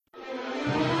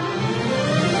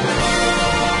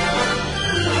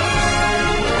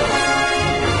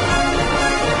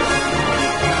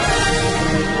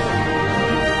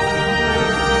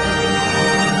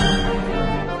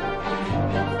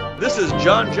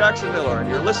John Jackson Miller, and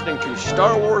you're listening to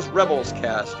Star Wars Rebels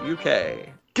Cast UK.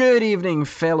 Good evening,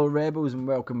 fellow rebels, and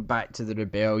welcome back to the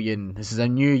Rebellion. This is a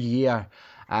new year,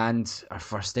 and our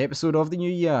first episode of the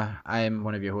new year. I am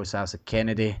one of your hosts, Asa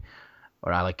Kennedy,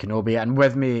 or Alec Kenobi, and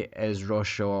with me is Ross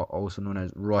Shaw, also known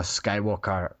as Ross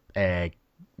Skywalker.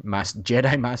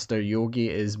 Jedi Master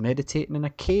Yogi is meditating in a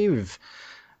cave,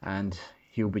 and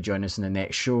he'll be joining us in the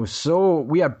next show. So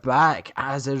we are back,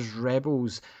 as is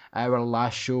Rebels. Our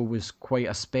last show was quite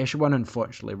a special one.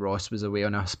 Unfortunately, Ross was away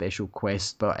on a special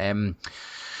quest, but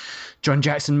John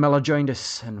Jackson Miller joined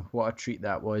us, and what a treat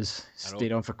that was.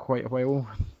 Stayed on for quite a while.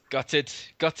 Gutted.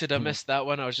 I missed that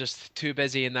one. I was just too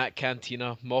busy in that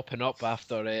cantina mopping up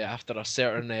after a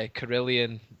certain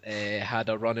Carillion had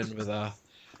a run-in with a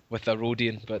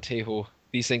Rodian. But hey ho,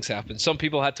 these things happen. Some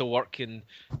people had to work and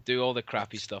do all the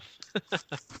crappy stuff.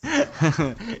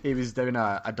 He was down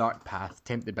a dark path,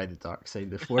 tempted by the dark side of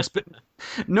the Force. But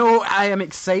no, I am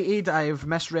excited. I've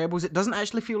missed Rebels. It doesn't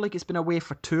actually feel like it's been away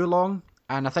for too long,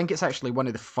 and I think it's actually one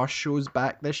of the first shows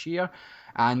back this year.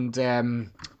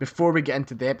 And before we get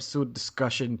into the episode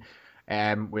discussion,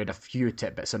 we had a few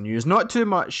tidbits of news. Not too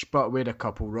much, but we had a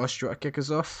couple. Ross, do you want to kick us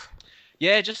off?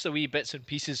 Yeah, just a wee bits and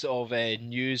pieces of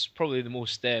news. Probably the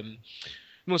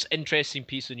most interesting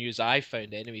piece of news I've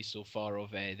found anyway so far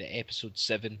of the episode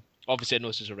 7. Obviously, I know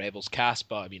this is a Rebels cast,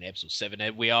 but I mean episode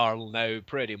 7. We are now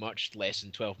pretty much less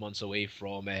than 12 months away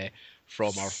from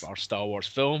our Star Wars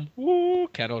film. Woo,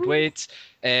 cannot wait.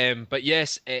 But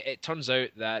yes, it turns out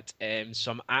that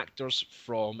some actors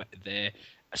from the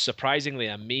surprisingly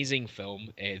amazing film,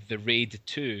 The Raid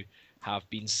 2, have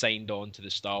been signed on to the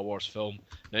Star Wars film.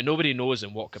 Now, nobody knows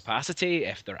in what capacity,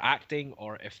 if they're acting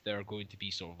or if they're going to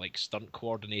be sort of like stunt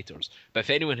coordinators. But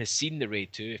if anyone has seen The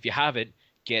Raid 2, if you haven't,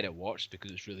 get it watched because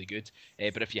it's really good.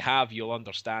 But if you have, you'll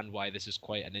understand why this is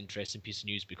quite an interesting piece of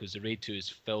news, because The Raid 2 is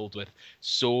filled with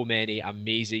so many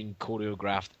amazing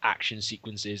choreographed action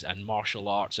sequences and martial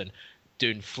arts and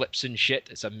doing flips and shit.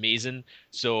 It's amazing.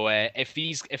 So if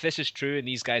this is true and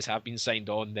these guys have been signed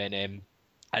on, then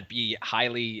it'd be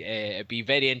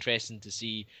very interesting to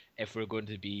see if we're going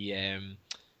to be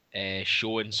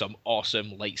showing some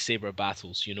awesome lightsaber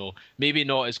battles. You know, maybe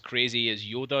not as crazy as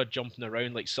Yoda jumping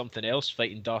around like something else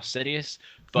fighting Darth Sidious,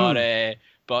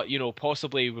 but you know,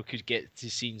 possibly we could get to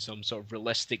seeing some sort of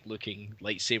realistic looking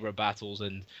lightsaber battles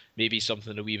and maybe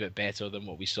something a wee bit better than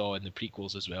what we saw in the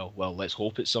prequels as well. Well, let's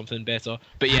hope it's something better.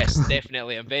 But yes,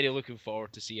 definitely, I'm very looking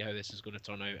forward to see how this is going to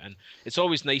turn out, and it's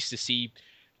always nice to see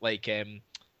like.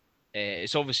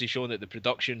 It's obviously shown that the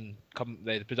production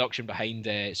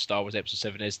behind Star Wars Episode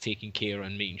 7 is taking care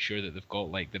and making sure that they've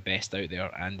got like the best out there,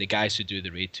 and the guys who do the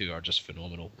Raid 2 are just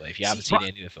phenomenal. Like, if you haven't seen any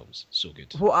of the films, so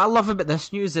good. What I love about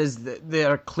this news is that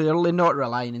they're clearly not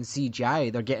relying on CGI.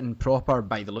 They're getting proper,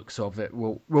 by the looks of it.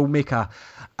 We'll make an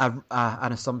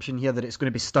assumption here that it's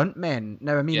going to be stuntmen.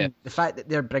 Now, I mean, The fact that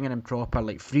they're bringing in proper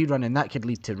like free running, that could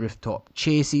lead to rooftop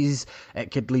chases.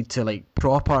 It could lead to like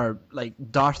proper like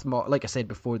Darth Maul, like I said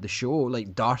before the show,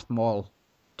 like Darth Maul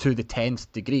to the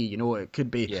 10th degree. You know, it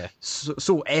could be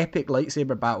so epic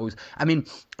lightsaber battles. I mean,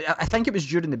 I think it was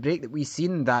during the break that we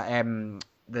seen that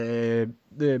the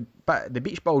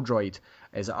beach ball droid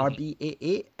is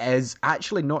RB-88 is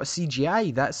actually not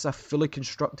CGI. That's a fully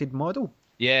constructed model.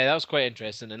 Yeah, that was quite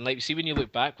interesting. And like, see, when you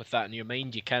look back with that in your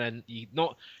mind, you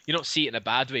not see it in a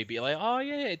bad way, but you're like, oh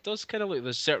yeah, it does kind of look.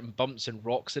 There's certain bumps and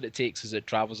rocks that it takes as it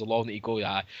travels along that you go,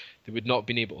 yeah, they would not have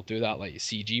been able to do that like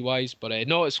CG wise. But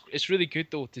no, it's really good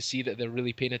though to see that they're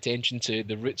really paying attention to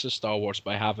the roots of Star Wars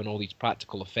by having all these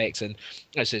practical effects and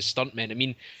as his stuntmen. I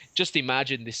mean, just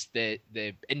imagine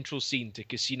the intro scene to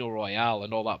Casino Royale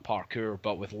and all that parkour,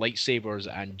 but with lightsabers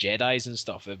and Jedis and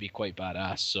stuff. It'd be quite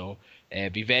badass. So.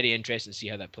 It'd be very interesting to see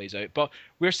how that plays out. But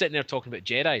we're sitting there talking about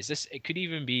Jedis. It could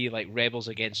even be like Rebels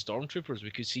against Stormtroopers.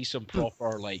 We could see some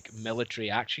proper like military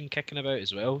action kicking about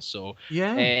as well. So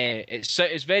yeah,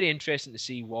 it's very interesting to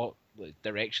see what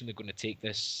direction they're going to take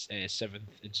this 7th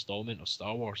installment of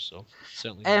Star Wars. So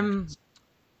certainly.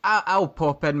 I'll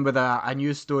pop in with a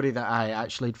news story that I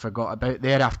actually forgot about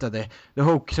there after the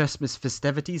whole Christmas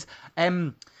festivities.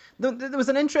 There was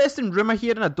an interesting rumour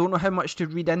here, and I don't know how much to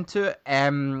read into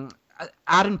it.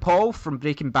 Aaron Paul from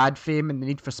Breaking Bad fame and the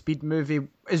Need for Speed movie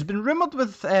has been rumoured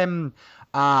with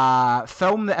a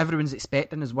film that everyone's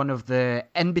expecting as one of the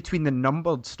in-between the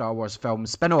numbered Star Wars film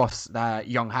spin-offs, that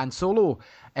young Han Solo.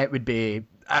 It would be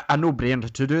a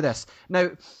no-brainer to do this. Now,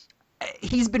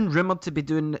 he's been rumoured to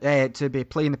be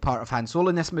playing the part of Han Solo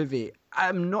in this movie.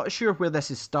 I'm not sure where this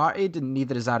has started, and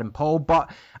neither is Aaron Paul,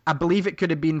 but I believe it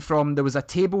could have been from, there was a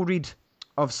table read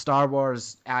of Star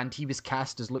Wars, and he was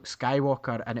cast as Luke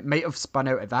Skywalker, and it might have spun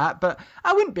out of that. But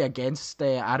I wouldn't be against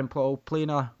Aaron Paul playing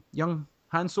a young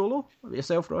Han Solo. What about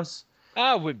yourself, Ross?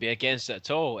 I wouldn't be against it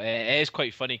at all. It is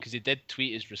quite funny because he did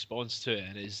tweet his response to it,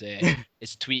 and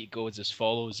his tweet goes as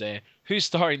follows: "Who's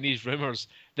starting these rumors?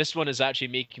 This one is actually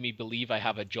making me believe I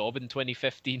have a job in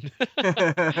 2015."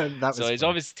 That So was he's fun.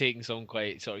 obviously taking some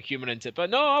quite sort of humor into it. But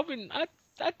no, I wouldn't.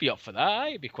 I'd be up for that.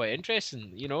 It'd be quite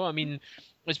interesting. You know, I mean,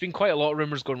 there's been quite a lot of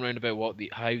rumors going around about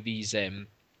how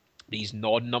these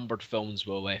non-numbered films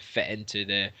will fit into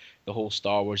the whole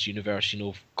Star Wars universe. You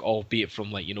know, albeit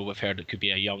from like we've heard it could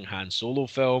be a young Han Solo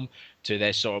film to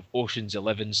this sort of Ocean's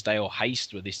 11 style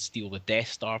heist where they steal the Death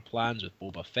Star plans with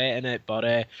Boba Fett in it.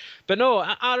 But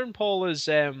no, Aaron Paul or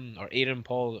Aaron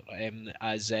Paul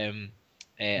as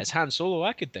Han Solo,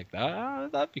 I could dig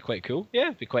that. That'd be quite cool. Yeah,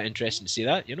 it'd be quite interesting to see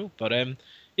that. But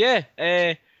yeah,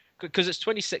 because it's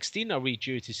 2016. Are we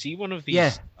due to see one of Yeah,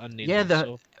 these unnamed yeah. ones?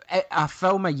 So. A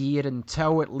film a year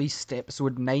until at least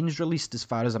episode 9's released, as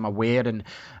far as I'm aware, and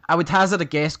I would hazard a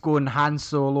guess going Han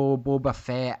Solo, Boba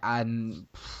Fett, and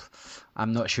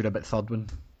I'm not sure about the third one.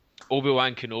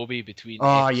 Obi-Wan Kenobi between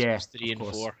Oh episodes yeah, 3 of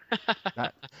and course.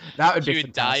 4. That would be You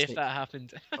would die if fantastic. that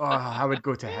happened. Oh, I would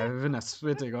go to heaven, I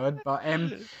swear to God. But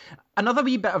another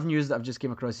wee bit of news that I've just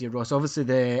came across here, Ross. Obviously,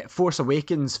 the Force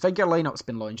Awakens figure lineup's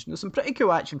been launched. There's some pretty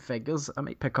cool action figures. I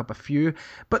might pick up a few.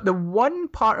 But the one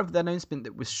part of the announcement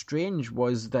that was strange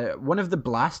was that one of the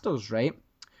blasters, right,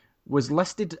 was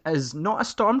listed as not a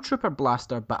Stormtrooper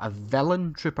blaster, but a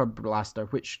Villain Trooper blaster,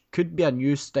 which could be a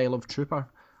new style of trooper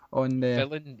on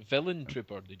the Villain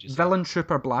Trooper, did you say? Villain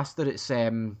Trooper blaster. It's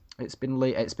been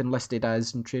listed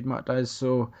as and trademarked as,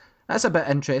 so that's a bit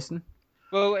interesting.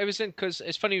 Well, it was because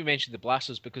it's funny you mentioned the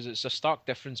blasters because it's a stark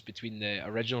difference between the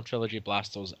original trilogy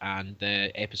blasters and the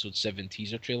Episode 7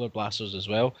 teaser trailer blasters as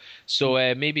well. So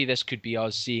maybe this could be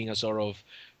us seeing a sort of,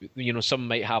 some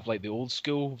might have like the old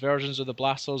school versions of the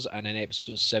blasters, and in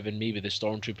Episode 7, maybe the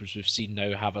Stormtroopers we've seen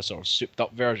now have a sort of souped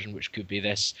up version, which could be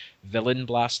this villain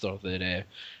blaster that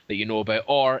you know about,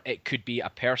 or it could be a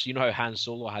person. You know how Han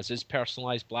Solo has his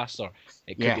personalized blaster.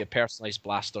 It could Yeah. be a personalized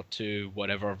blaster to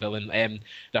whatever villain.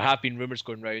 There have been rumors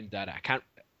going around that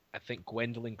I think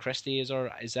Gwendolyn Christie is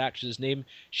the actress's name.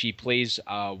 She plays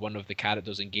one of the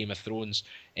characters in Game of Thrones.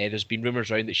 There's been rumors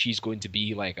around that she's going to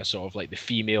be like a sort of like the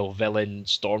female villain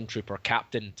stormtrooper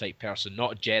captain type person,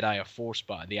 not a Jedi or Force,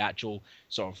 but the actual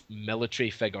sort of military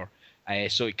figure.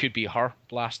 So it could be her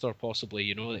blaster,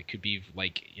 possibly. It could be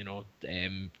like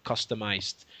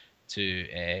customized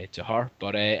to her.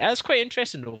 But it's quite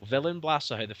interesting though, villain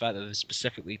blaster. How the fact that they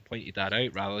specifically pointed that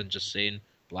out rather than just saying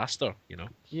blaster.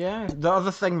 Yeah, the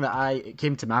other thing that it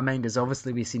came to my mind is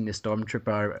obviously we seen the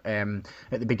Stormtrooper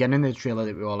at the beginning of the trailer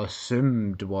that we all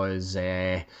assumed was,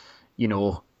 a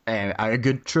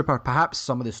good trooper. Perhaps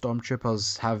some of the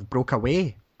Stormtroopers have broke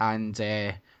away and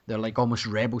they're like almost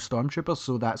rebel Stormtroopers,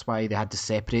 so that's why they had to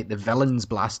separate the villain's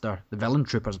blaster, the villain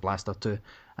trooper's blaster, to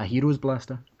a hero's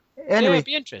blaster. Yeah, Anyway, it'd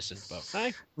be interesting. But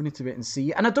aye. we need to wait and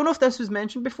see. And I don't know if this was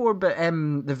mentioned before, but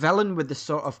the villain with the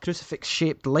sort of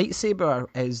crucifix-shaped lightsaber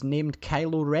is named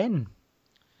Kylo Ren.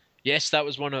 Yes, that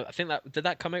was one of. I think did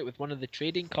that come out with one of the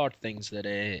trading card things that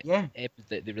Yeah.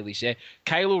 that they released. Yeah,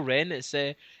 Kylo Ren. It's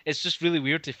just really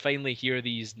weird to finally hear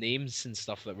these names and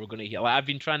stuff that we're going to hear. Like, I've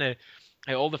been trying to.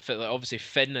 Obviously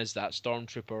Finn is that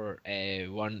stormtrooper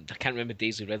one. I can't remember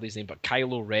Daisy Ridley's name, but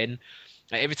Kylo Ren.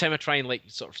 Every time I try and like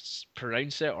sort of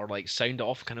pronounce it or like sound it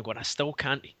off, kind of going, I still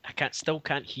can't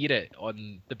hear it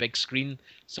on the big screen.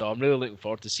 So I'm really looking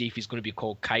forward to see if he's going to be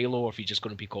called Kylo, or if he's just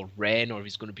going to be called Ren, or if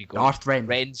he's going to be called Darth Ren.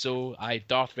 Renzo.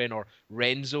 Darth Ren or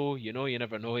Renzo. You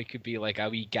never know. He could be like a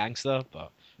wee gangster,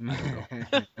 but I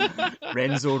don't know.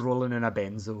 Renzo rolling in a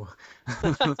benzo.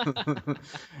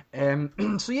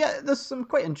 So yeah, there's some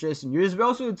quite interesting news. We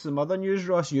also had some other news,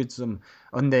 Ross. You had some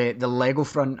on the Lego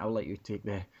front. I'll let you take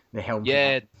the helm.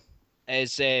 Yeah,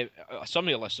 as some of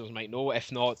your listeners might know,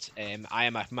 if not, I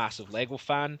am a massive Lego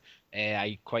fan.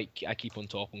 I keep on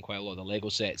top on quite a lot of the Lego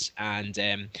sets,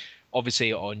 and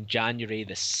obviously on January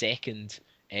the 2nd,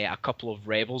 a couple of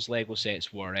Rebels Lego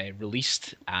sets were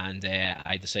released, and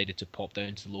I decided to pop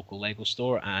down to the local Lego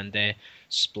store and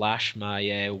splash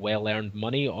my well-earned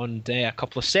money on a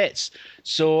couple of sets.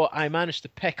 So I managed to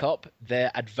pick up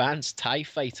the Advanced TIE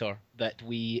Fighter that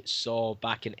we saw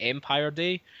back in Empire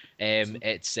Day.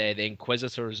 It's the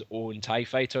Inquisitor's own TIE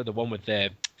Fighter, the one with the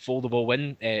foldable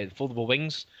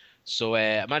wings. So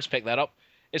I managed to pick that up.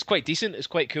 It's quite decent. It's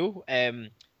quite cool.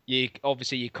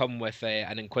 you come with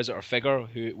an Inquisitor figure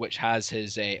which has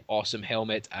his awesome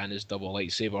helmet and his double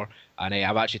lightsaber, and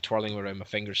I'm actually twirling around my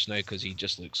fingers now because he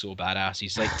just looks so badass.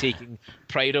 He's like taking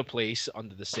pride of place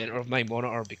under the center of my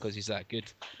monitor because he's that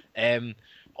good.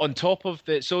 On top of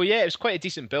so yeah, it was quite a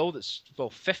decent build. It's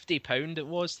 £50 it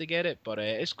was to get it, but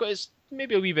it's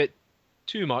maybe a wee bit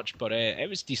too much, but it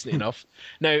was decent enough.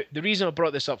 Now, the reason I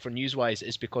brought this up for news-wise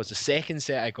is because the second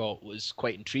set I got was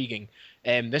quite intriguing.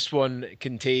 This one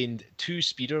contained 2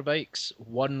 speeder bikes,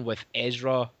 one with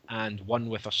Ezra and one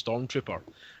with a Stormtrooper.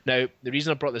 Now, the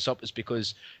reason I brought this up is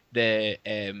because the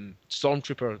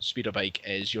Stormtrooper speeder bike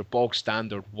is your bog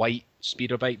standard white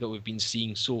speeder bike that we've been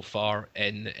seeing so far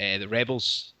in the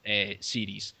Rebels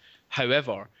series.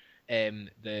 However,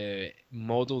 the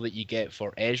model that you get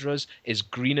for Ezra's is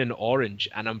green and orange,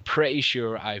 and I'm pretty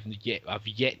sure I've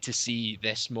yet to see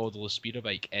this model of speeder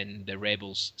bike in the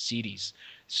Rebels series.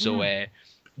 So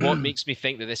what makes me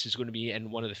think that this is going to be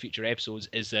in one of the future episodes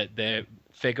is that the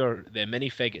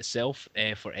minifig itself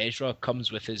for Ezra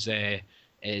comes with his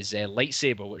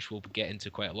lightsaber, which we'll get into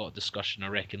quite a lot of discussion, I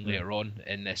reckon, later on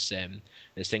in this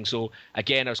thing. So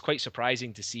again, I was quite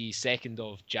surprising to see 2nd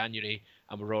of January,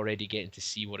 and we're already getting to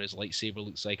see what his lightsaber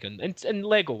looks like, and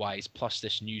Lego wise, plus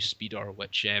this new speeder,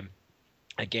 which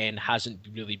again hasn't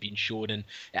really been shown, and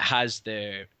it has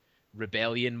the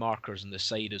rebellion markers on the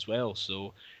side as well.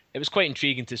 So it was quite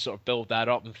intriguing to sort of build that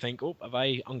up and think, oh, have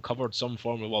I uncovered some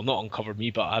form of, well, not uncovered me,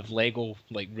 but have Lego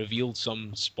like revealed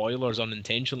some spoilers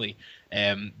unintentionally.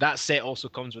 That set also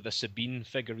comes with a Sabine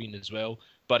figurine as well,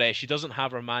 but she doesn't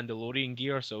have her Mandalorian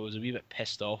gear, so I was a wee bit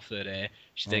pissed off that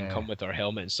she didn't come with her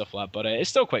helmet and stuff like that. But it's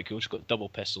still quite cool. She's got double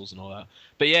pistols and all that.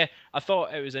 But yeah, I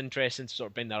thought it was interesting to sort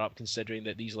of bring that up, considering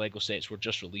that these Lego sets were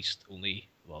just released only,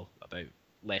 well, about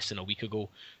less than a week ago.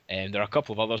 There are a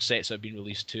couple of other sets that have been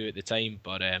released too at the time,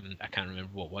 but I can't remember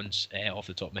what ones off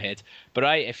the top of my head. But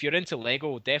if you're into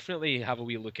Lego, definitely have a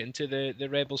wee look into the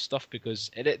Rebel stuff, because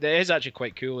it is actually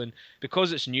quite cool, and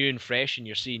because it's new and fresh and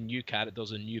you're seeing new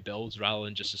characters and new builds rather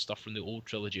than just the stuff from the old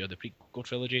trilogy or the prequel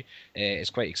trilogy, it's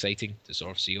quite exciting to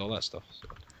sort of see all that stuff. So,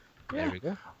 yeah. There we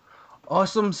go.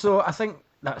 Awesome. So I think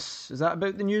is that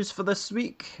about the news for this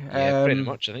week? Yeah, pretty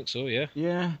much. I think so. Yeah.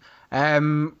 Yeah.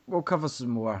 We'll cover some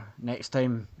more next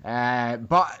time.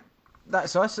 But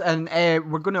that's us, and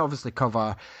we're going to obviously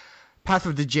cover Path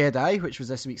of the Jedi, which was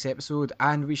this week's episode,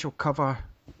 and we shall cover.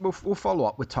 We'll follow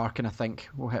up with Tarkin. I think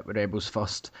we'll hit with Rebels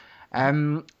first.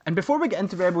 And before we get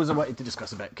into Rebels, I wanted to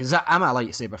discuss a bit, because I'm a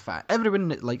lightsaber fan. Everyone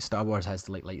that likes Star Wars has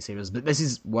to like lightsabers, but this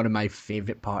is one of my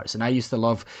favourite parts, and I used to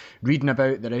love reading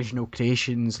about the original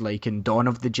creations, like in Dawn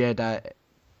of the Jedi.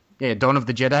 Yeah, Dawn of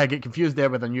the Jedi. I get confused there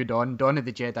with A New Dawn. Dawn of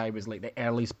the Jedi was like the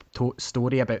earliest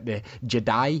story about the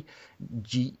Jedi,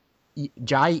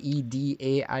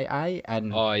 Jedai,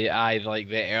 and oh yeah, I like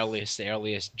the earliest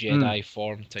Jedi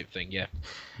form type thing. Yeah.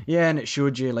 Yeah, and it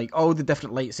showed you like all the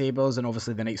different lightsabers, and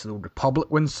obviously the Knights of the Old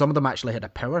Republic ones. Some of them actually had a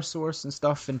power source and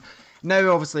stuff, and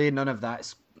now obviously none of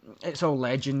that. It's all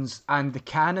legends, and the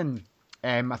canon.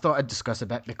 I thought I'd discuss a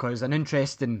bit because an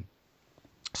interesting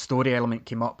story element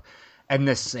came up in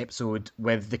this episode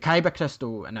with the Kyber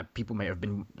crystal, and people might have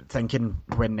been thinking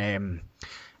when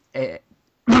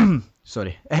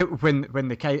sorry, when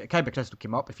the Kyber crystal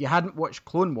came up, if you hadn't watched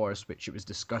Clone Wars, which it was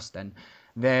discussed in,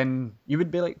 then you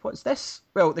would be like, what's this?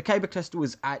 Well, the Kyber crystal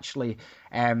is actually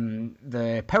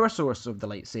the power source of the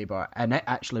lightsaber, and it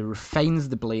actually refines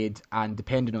the blade, and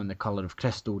depending on the colour of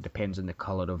crystal, depends on the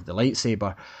colour of the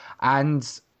lightsaber. And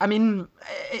I mean,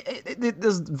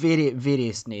 there's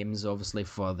various names, obviously,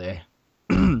 for the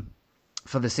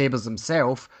for the sabers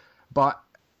themselves, but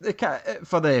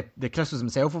for the crystals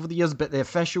themselves over the years, but the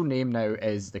official name now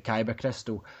is the Kyber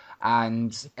crystal.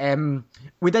 And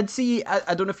we did see,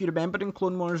 I don't know if you remember in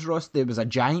Clone Wars, Ross, there was a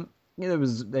giant, there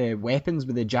was weapons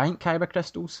with the giant Kyber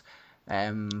crystals.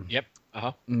 Yep.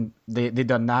 They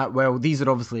done that. Well, these are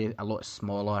obviously a lot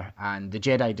smaller, and the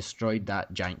Jedi destroyed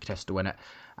that giant crystal in it,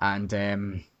 and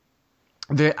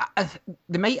they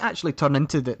might actually turn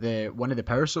into the one of the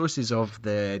power sources of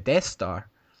the Death Star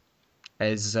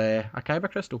is a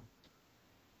Kyber crystal.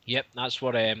 Yep, that's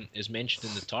what is mentioned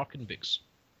in the Tarkin books.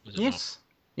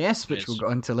 Yes, which we'll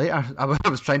get into later. I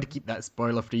was trying to keep that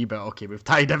spoiler free, but okay, we've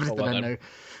tied everything in now.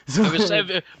 So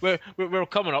we're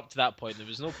coming up to that point. There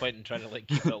was no point in trying to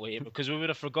keep it away because we would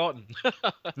have forgotten.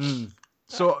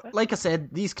 So, like I said,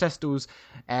 these crystals,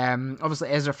 obviously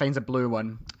Ezra finds a blue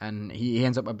one, and he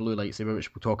ends up with a blue lightsaber,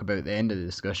 which we'll talk about at the end of the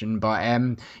discussion. But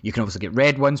you can also get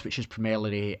red ones, which is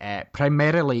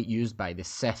primarily used by the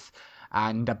Sith.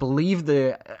 And I believe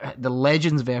the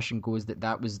Legends version goes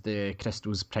that was the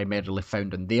crystals primarily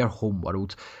found on their home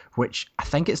world, which I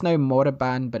think it's now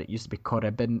Moraban, but it used to be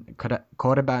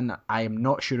Korriban. I am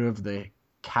not sure of the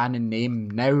canon name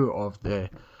now of the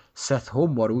Sith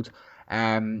home world.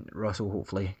 Ross will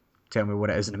hopefully tell me what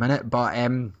it is in a minute. But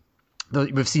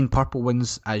we've seen purple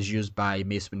ones as used by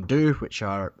Mace Windu, which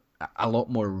are a lot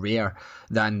more rare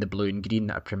than the blue and green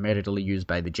that are primarily used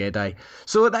by the Jedi.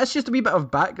 So that's just a wee bit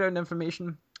of background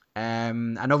information.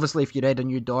 And obviously, if you read A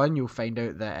New Dawn, you'll find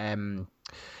out that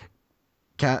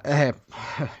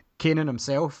Kanan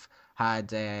himself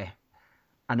had an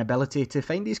ability to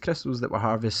find these crystals that were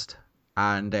harvested.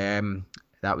 And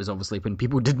that was obviously when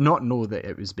people did not know that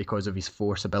it was because of his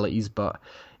Force abilities, but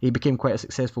he became quite a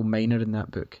successful miner in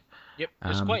that book. Yep,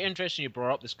 it's quite interesting you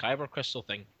brought up this Kyber crystal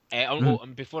thing.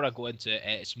 And before I go into it,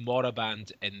 it's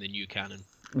Moraband in the new canon.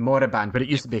 Moraban, but it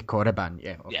used to be Korriban,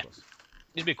 yeah, of course. It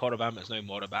used to be Korriban, but it's now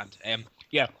Moraband.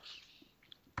 Yeah,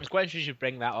 it's quite interesting you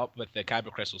bring that up with the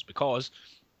Kyber crystals, because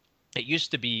it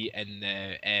used to be in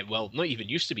the, well, not even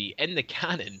used to be, in the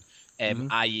canon,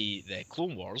 i.e. the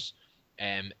Clone Wars,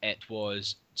 it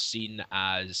was seen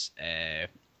as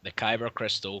the Kyber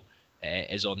crystal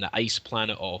is on the ice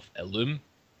planet of Ilum.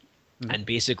 And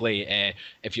basically,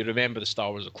 if you remember the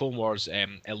Star Wars: The Clone Wars,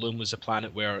 Ilum was a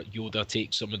planet where Yoda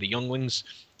takes some of the younglings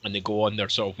and they go on their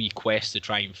sort of wee quest to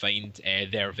try and find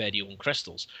their very own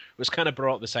crystals. Which kind of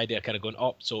brought up this idea, kind of going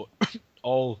up, so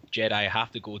all Jedi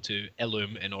have to go to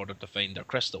Ilum in order to find their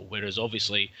crystal. Whereas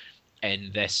obviously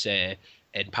in this, in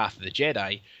Path of the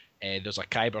Jedi, there's a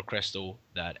Kyber crystal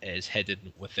that is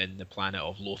hidden within the planet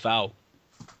of Lothal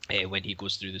when he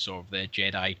goes through the sort of the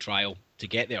Jedi trial to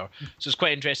get there. So it's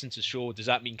quite interesting to show, does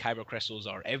that mean Kyber crystals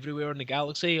are everywhere in the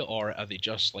galaxy, or are they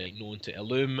just like known to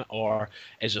Ilum, or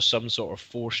is there some sort of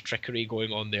Force trickery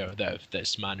going on there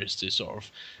that's managed to sort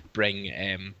of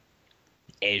bring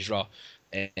Ezra's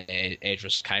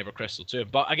Kyber crystal to him?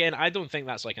 But again, I don't think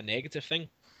that's like a negative thing,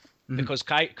 because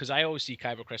I always see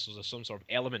Kyber crystals as some sort of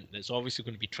element that's obviously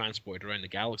going to be transported around the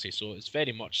galaxy, so it's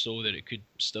very much so that it could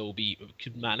still be, it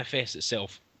could manifest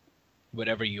itself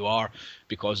wherever you are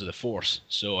because of the Force.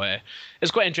 So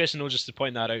it's quite interesting, though, just to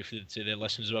point that out to the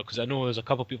listeners as well, because I know there's a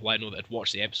couple of people I know that had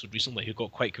watched the episode recently who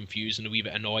got quite confused and a wee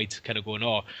bit annoyed, kind of going,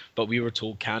 oh, but we were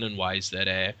told canon-wise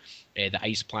that the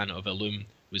ice planet of Ilum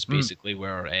was basically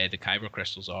where the Kyber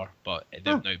crystals are, but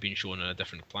they've now been shown on a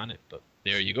different planet. But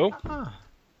there you go.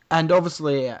 And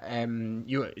obviously, do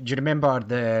you remember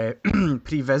the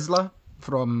Pre Vizsla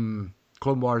from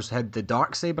Clone Wars had the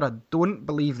Darksaber? I don't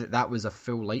believe that was a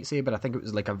full lightsaber. I think it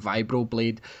was like a vibro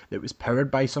blade that was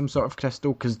powered by some sort of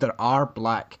crystal, because there are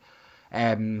black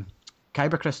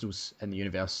Kyber crystals in the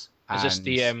universe. Is this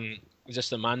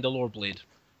the Mandalore blade?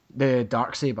 The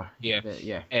Darksaber. Yeah.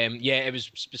 It was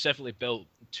specifically built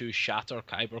to shatter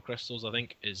Kyber crystals, I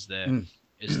think, is the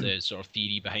sort of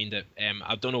theory behind it.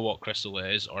 I don't know what crystal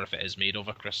it is, or if it is made of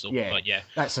a crystal. Yeah, but yeah,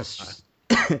 that's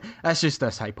that's just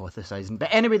us hypothesizing. But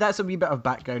anyway, that's a wee bit of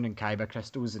background in Kyber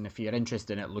crystals, and if you're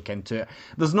interested in it, look into it.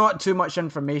 There's not too much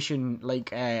information. Like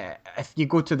if you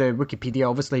go to the Wikipedia,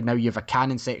 obviously now you have a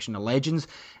canon section of Legends.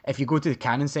 If you go to the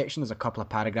canon section, there's a couple of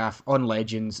paragraphs on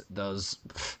Legends. There's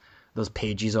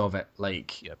pages of it.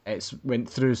 Like, it's went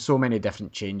through so many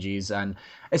different changes, and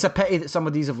it's a pity that some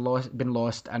of these have been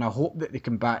lost, and I hope that they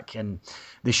come back and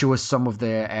they show us some of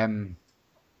the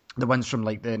ones from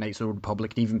like the Knights of the Old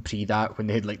Republic, and even pre that, when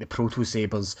they had like the proto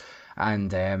sabers,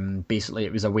 and basically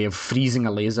it was a way of freezing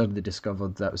a laser they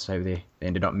discovered. That was how they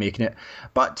ended up making it.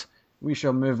 But we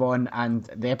shall move on, and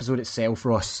the episode itself,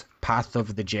 Ross, Path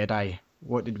of the Jedi.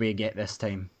 What did we get this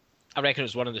time? I reckon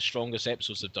it's one of the strongest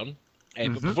episodes they've done.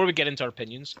 But before we get into our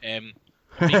opinions, a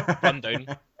brief rundown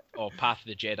of Path of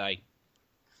the Jedi.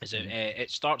 It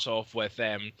starts off with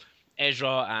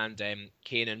Ezra and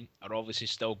Kanan are obviously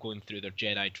still going through their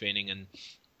Jedi training, and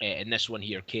in this one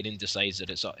here, Kanan decides that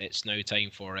it's now time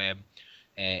for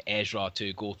Ezra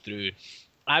to go through.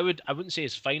 I wouldn't say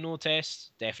his final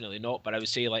test, definitely not, but I would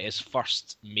say like his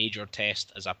first major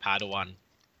test as a Padawan.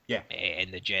 Yeah.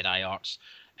 In the Jedi arts.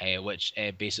 Which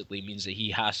basically means that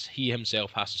he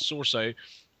himself has to source out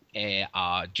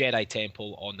a Jedi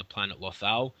temple on the planet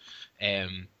Lothal,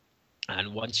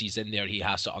 and once he's in there, he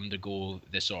has to undergo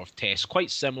this sort of test, quite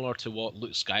similar to what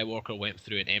Luke Skywalker went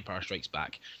through in Empire Strikes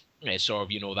Back.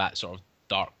 Sort of, that sort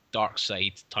of dark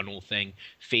side tunnel thing,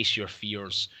 face your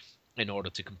fears in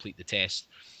order to complete the test.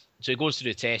 So he goes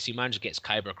through the test, he manages to get his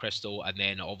Kyber crystal, and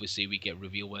then obviously we get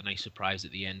revealed with a nice surprise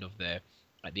at the end of the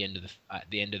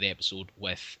episode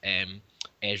with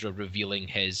Ezra revealing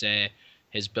his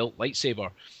built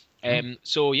lightsaber.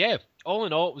 So yeah, all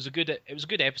in all, it was a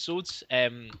good episode.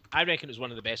 I reckon it was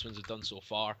one of the best ones I've done so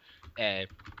far,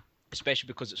 especially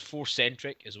because it's Force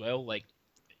centric as well. Like,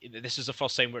 this is the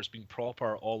first time where it's been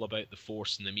proper all about the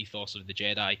Force and the mythos of the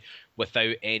Jedi,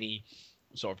 without any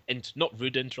sort of not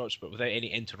rude interrupts, but without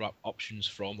any interruptions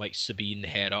from like Sabine,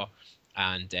 Hera,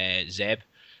 and Zeb.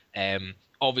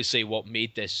 Obviously, what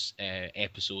made this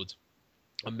episode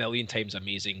a million times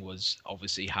amazing was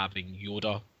obviously having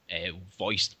Yoda,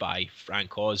 voiced by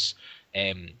Frank Oz,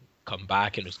 come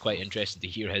back, and it was quite interesting to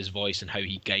hear his voice and how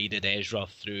he guided Ezra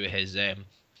through his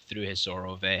sort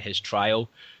of his trial.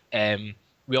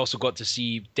 We also got to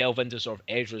see delve into sort of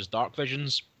Ezra's dark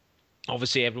visions.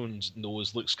 Obviously, everyone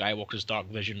knows Luke Skywalker's dark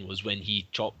vision was when he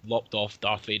lopped off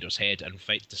Darth Vader's head and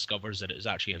discovers that it was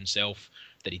actually himself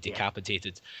that he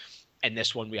decapitated. In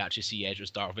this one, we actually see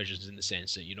Ezra's dark visions in the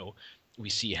sense that, we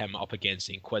see him up against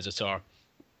the Inquisitor,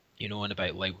 and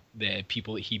about like the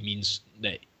people that he means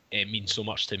that means so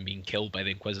much to him being killed by the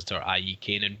Inquisitor, i.e.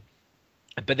 Kanan.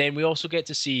 But then we also get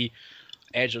to see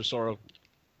Ezra's sort of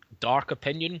dark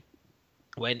opinion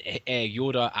when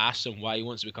Yoda asks him why he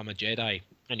wants to become a Jedi,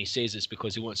 and he says it's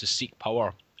because he wants to seek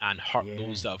power and hurt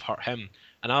those that have hurt him.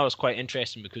 And that was quite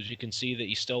interesting because you can see that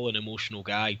he's still an emotional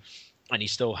guy, and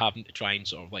he's still having to try and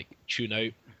sort of like tune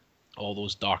out all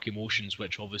those dark emotions,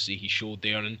 which obviously he showed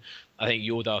there. And I think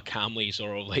Yoda calmly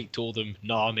sort of like told him,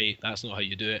 "Nah, mate, that's not how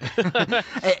you do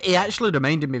it." He actually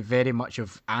reminded me very much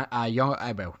of a young,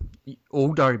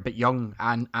 older but young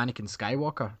Anakin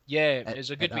Skywalker. Yeah, it's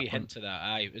a good wee hint to that.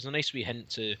 Aye, it was a nice wee hint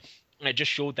to. It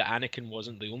just showed that Anakin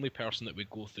wasn't the only person that would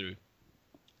go through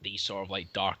these sort of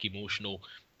like dark emotional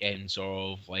and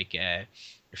sort of like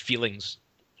feelings,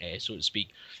 so to speak.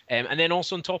 And then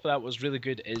also on top of that, what was really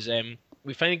good is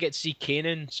we finally get to see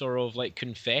Kanan sort of like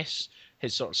confess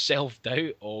his sort of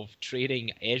self-doubt of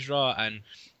training Ezra, and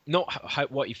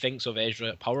not what he thinks of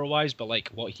Ezra power-wise, but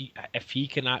like if he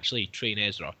can actually train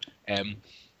Ezra.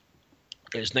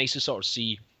 It's nice to sort of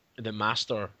see the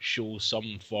Master show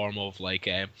some form of like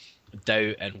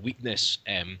doubt and weakness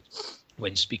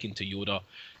when speaking to Yoda.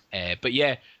 But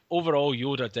yeah, overall,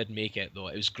 Yoda did make it, though.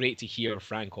 It was great to hear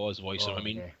Frank Oz voice him. I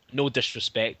mean, no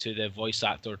disrespect to the voice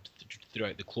actor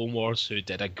throughout the Clone Wars, who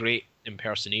did a great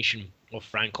impersonation of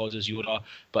Frank Oz's Yoda,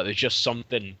 but there's just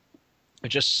something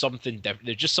different.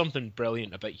 There's just something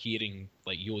brilliant about hearing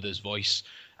like Yoda's voice,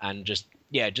 and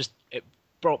it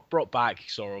brought back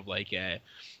sort of like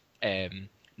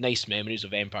nice memories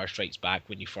of Empire Strikes Back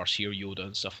when you first hear Yoda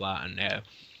and stuff like that, and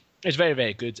it's very,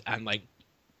 very good. And like,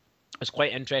 it's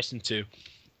quite interesting to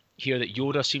hear that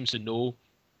Yoda seems to know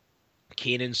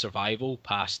Kanan's survival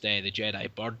past the Jedi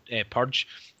Purge,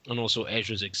 and also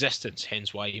Ezra's existence,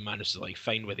 hence why he managed to like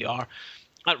find where they are.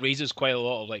 That raises quite a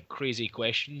lot of like crazy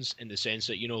questions, in the sense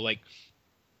that, like,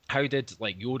 how did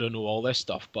like Yoda know all this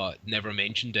stuff but never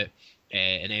mentioned it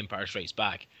in Empire Strikes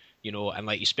Back? And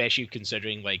like, especially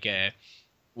considering like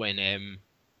when Yoda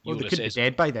they could says, be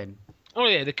dead by then. Oh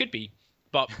yeah, they could be,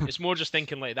 but it's more just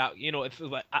thinking like that. If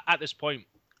like, at this point,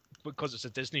 because it's a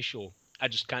Disney show, I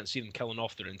just can't see them killing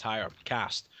off their entire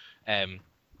cast.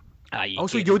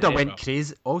 Also, Yoda went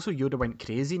crazy. Yoda went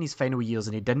crazy in his final years,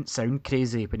 and he didn't sound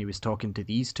crazy when he was talking to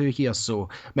these two here. So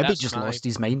maybe he just lost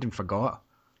his mind and forgot.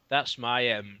 That's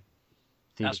my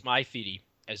theory.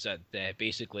 Is that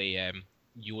basically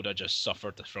Yoda just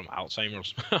suffered from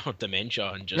Alzheimer's or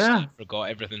dementia and just forgot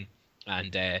everything,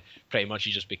 and pretty much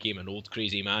he just became an old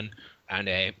crazy man,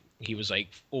 and he was like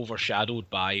overshadowed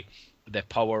by the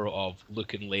power of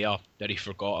Luke and Leia, that he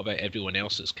forgot about everyone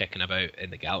else that's kicking about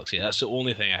in the galaxy. That's the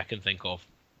only thing I can think of.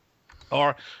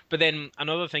 But then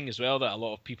another thing as well that a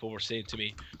lot of people were saying to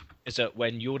me is that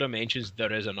when Yoda mentions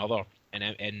there is another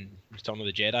in Return of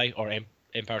the Jedi, or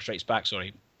Empire Strikes Back,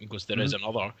 sorry, because there is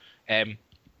another,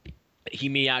 he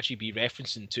may actually be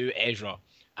referencing to Ezra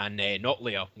and not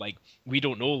Leia. Like, we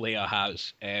don't know Leia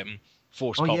has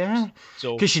Force powers. Yeah,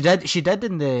 so because she did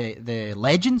in the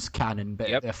Legends canon, but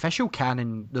the official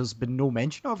canon, there's been no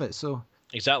mention of it. So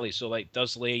exactly. So like,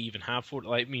 does Leia even have Force?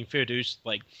 Like, I mean, fair dues.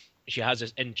 Like, she has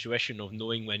this intuition of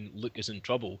knowing when Luke is in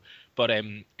trouble. But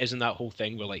isn't that whole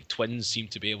thing where like twins seem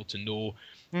to be able to know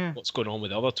what's going on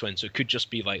with the other twins? So it could just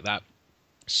be like that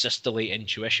sisterly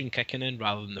intuition kicking in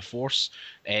rather than the Force.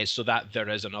 So that there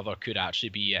is another could actually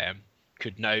be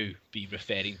could now be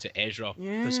referring to Ezra,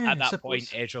 because at that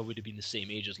point Ezra would have been the same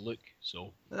age as Luke.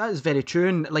 So that is very true,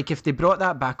 and like, if they brought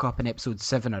that back up in episode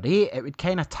 7 or 8, it would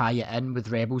kind of tie it in with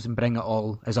Rebels and bring it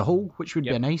all as a whole, which would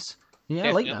be nice. Yeah,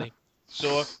 definitely. I like that.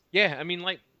 So yeah, I mean,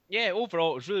 like, yeah,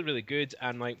 overall it was really, really good,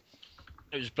 and like,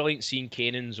 it was brilliant seeing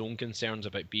Kanan's own concerns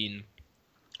about being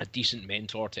a decent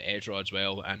mentor to Ezra as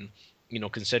well, and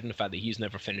considering the fact that he's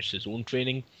never finished his own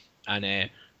training, and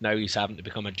now he's having to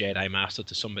become a Jedi Master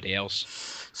to somebody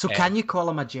else. So can you call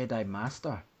him a Jedi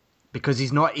Master? Because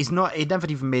he's not. He never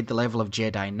even made the level of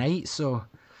Jedi Knight. So,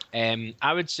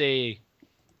 I would say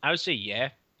yeah,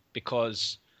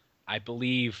 because I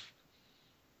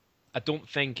don't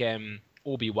think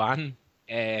Obi-Wan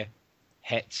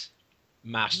hit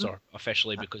Master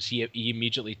officially, because he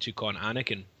immediately took on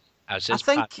Anakin as his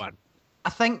Padawan. I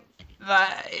think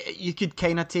that you could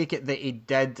kind of take it that he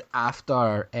did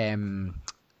after.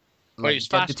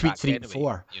 Between 3 and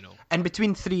 4. And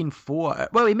between 3 and 4,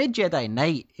 well, he made Jedi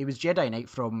Knight. He was Jedi Knight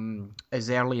from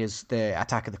as early as the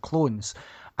Attack of the Clones,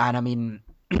 and I mean,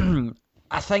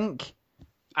 I think.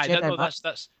 I don't know. That's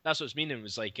what it's meaning. It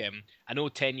was like I know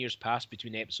 10 years passed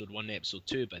between episode 1 and episode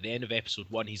 2, but at the end of episode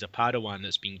 1, he's a Padawan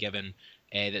that's been given,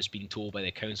 that's been told by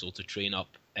the Council to train up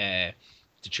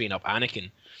Anakin.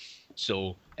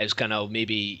 So it's kind of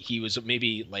maybe he was kind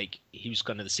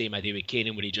of the same idea with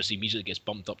Kanan, where he just immediately gets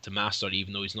bumped up to Master,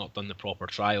 even though he's not done the proper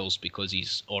trials because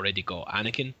he's already got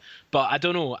Anakin. But I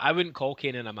don't know. I wouldn't call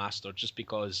Kanan a Master, just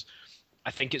because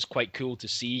I think it's quite cool to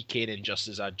see Kanan just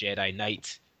as a Jedi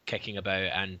Knight kicking about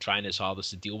and trying his hardest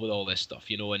to deal with all this stuff,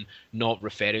 and not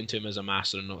referring to him as a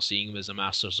Master and not seeing him as a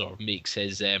Master sort of makes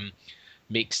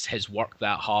his work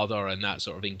that harder and that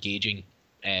sort of engaging.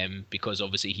 Because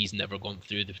obviously he's never gone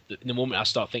through the moment I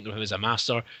start thinking of him as a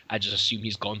Master, I just assume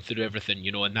he's gone through everything,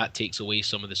 and that takes away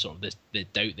some of the sort of the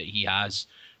doubt that he has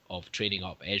of training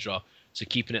up Ezra. So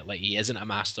keeping it like he isn't a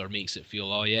Master makes it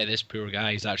feel, oh yeah, this poor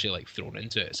guy is actually like thrown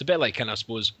into it. It's a bit like, kind of, I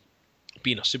suppose,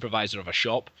 being a supervisor of a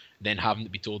shop, then having to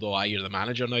be told, oh, you're the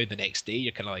manager now. The next day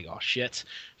you're kind of like, oh shit,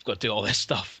 I've got to do all this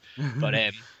stuff.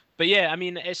 But yeah, I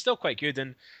mean, it's still quite good,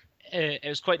 and it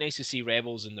was quite nice to see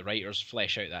Rebels and the writers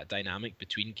flesh out that dynamic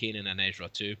between Kanan and Ezra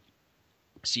too.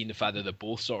 Seeing the fact that they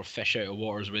both sort of fish out of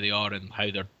waters where they are, and how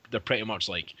they're pretty much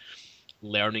like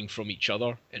learning from each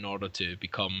other in order to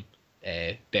become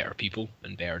better people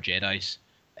and better Jedis.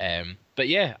 But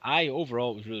yeah,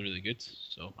 overall it was really, really good.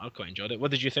 So I quite enjoyed it.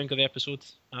 What did you think of the episode,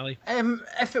 Ali?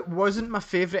 If it wasn't my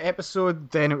favourite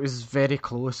episode, then it was very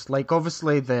close. Like,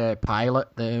 obviously the pilot,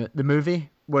 the movie,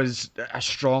 was a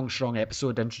strong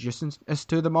episode introducing us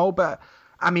to them all. But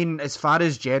I mean, as far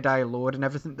as Jedi lore and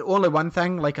everything, the only one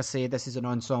thing, like I say, this is an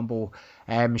ensemble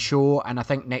show, and I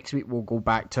think next week we'll go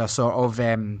back to a sort of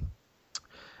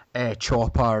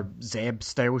Chopper Zeb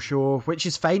style show, which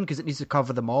is fine because it needs to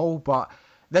cover them all. But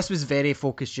this was very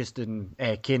focused just on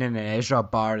Kanan and Ezra,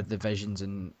 bar the visions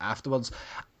and afterwards.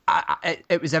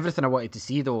 It was everything I wanted to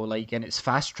see, though, like, and it's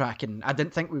fast tracking. I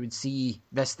didn't think we would see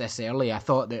this early. I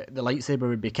thought that the lightsaber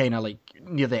would be kind of like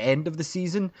near the end of the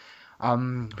season,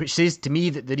 which says to me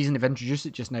that the reason they've introduced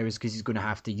it just now is because he's going to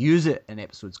have to use it in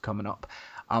episodes coming up.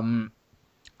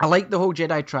 I like the whole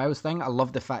Jedi Trials thing. I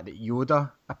love the fact that Yoda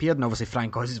appeared, and obviously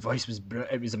Frank Oz's voice was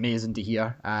amazing to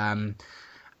hear.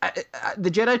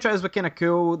 The Jedi Trials were kind of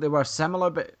cool. They were similar,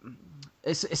 but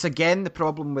it's again the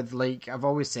problem with, like, I've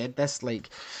always said this, like,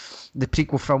 the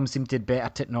prequel films seem to have better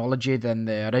technology than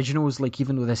the originals. Like,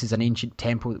 even though this is an ancient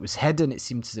temple that was hidden, it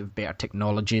seems to have better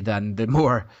technology than the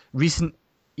more recent,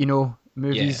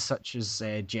 movies such as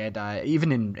Jedi.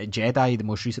 Even in Jedi, the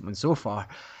most recent one so far.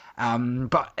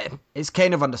 But it's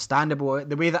kind of understandable.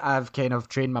 The way that I've kind of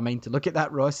trained my mind to look at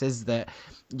that, Ross, is that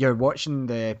you're watching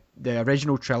the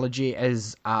original trilogy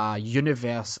is a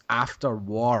universe after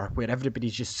war where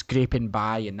everybody's just scraping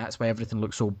by, and that's why everything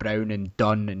looks so brown and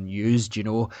done and used,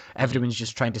 Everyone's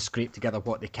just trying to scrape together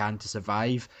what they can to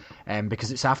survive,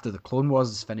 because it's after the Clone Wars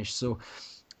is finished. So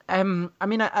I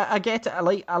mean, I get it. I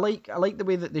like the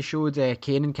way that they showed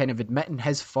Kanan kind of admitting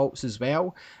his faults as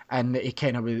well, and that he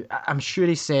kind of, I'm sure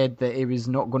he said that he was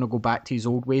not going to go back to his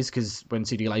old ways because once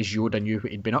he realised Yoda knew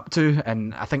what he'd been up to,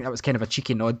 and I think that was kind of a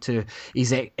cheeky nod to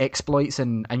his exploits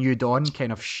in A New Dawn,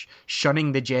 kind of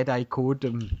shunning the Jedi code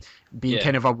and being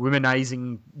kind of a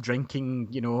womanizing, drinking,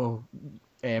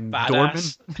 doorman.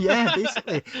 Yeah,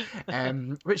 basically.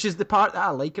 Which is the part that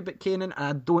I like about Kanan, and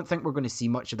I don't think we're going to see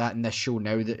much of that in this show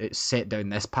now that it's set down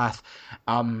this path.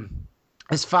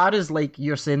 As far as, like,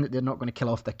 you're saying that they're not going to kill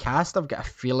off the cast, I've got a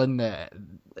feeling that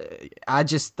I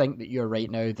just think that you're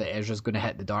right now that Ezra's going to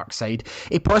hit the dark side.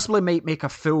 He possibly might make a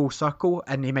full circle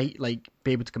and he might, like,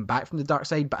 be able to come back from the dark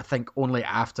side, but I think only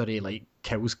after he, like,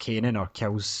 kills Kanan or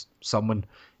kills someone,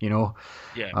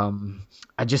 Yeah.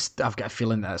 I've got a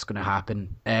feeling that's going to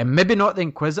happen. Maybe not the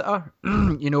Inquisitor,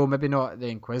 maybe not the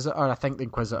Inquisitor. I think the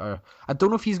Inquisitor, I don't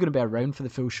know if he's going to be around for the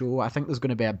full show. I think there's going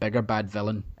to be a bigger bad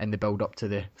villain in the build up to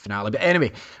the finale. But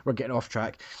anyway, we're getting off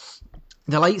track.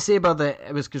 the lightsaber that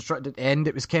it was constructed at the end,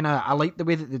 it was kind of, I like the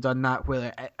way that they done that,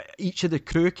 where each of the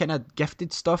crew kind of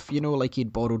gifted stuff, like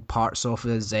he'd borrowed parts off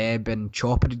of Zeb, and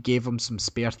Chopper had gave him some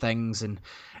spare things, and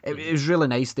it was really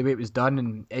nice the way it was done.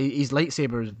 And his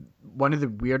lightsaber is one of the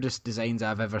weirdest designs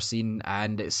I've ever seen,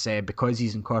 and it's because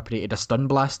he's incorporated a stun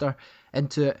blaster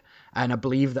into it. And I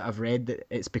believe that I've read that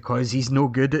it's because he's no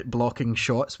good at blocking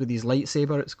shots with his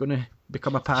lightsaber. It's going to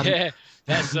become apparent. Yeah,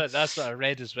 that's what I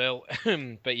read as well.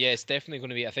 But yeah, it's definitely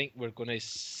going to be. I think we're going to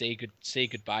say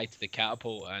goodbye to the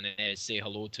catapult and say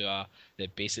hello to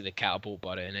basically the catapult,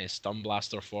 but in a stun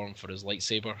blaster form for his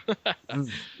lightsaber.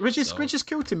 Which is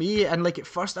cool to me. And like at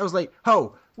first, I was like,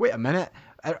 "Oh, wait a minute."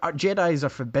 Our Jedis are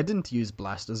forbidden to use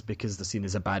blasters because they're seen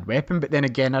as a bad weapon. But then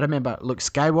again, I remember Luke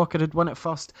Skywalker had one at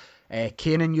first.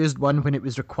 Kanan used one when it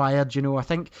was required. I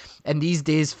think in these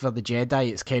days for the Jedi,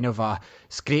 it's kind of a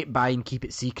scrape by and keep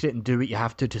it secret and do what you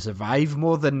have to survive,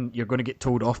 more than you're going to get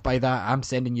told off by that. I'm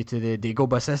sending you to the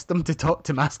Dagobah system to talk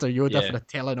to Master Yoda for a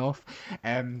telling off.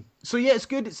 So yeah, it's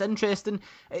good. It's interesting.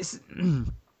 It's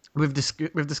we've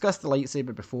discussed the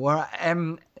lightsaber before.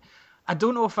 I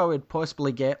don't know if I would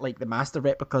possibly get like the master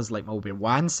replicas like my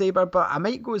Obi-Wan saber, but I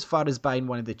might go as far as buying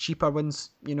one of the cheaper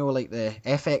ones, like the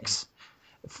FX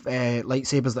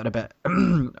lightsabers that are a bit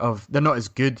they're not as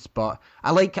good, but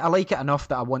I like it enough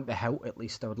that I want the hilt at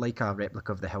least. I would like a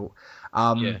replica of the hilt.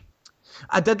 I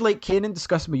did like Kanan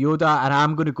discussing with Yoda, and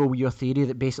I'm going to go with your theory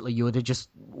that basically Yoda just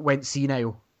went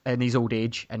senile in his old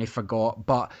age and he forgot,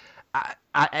 but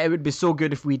it would be so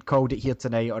good if we'd called it here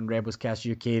tonight on Rebels Cast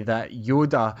UK that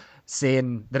Yoda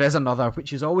saying there is another, which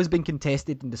has always been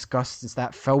contested and discussed since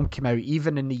that film came out,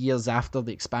 even in the years after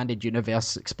the expanded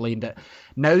universe explained it.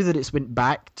 Now that it's went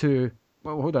back to,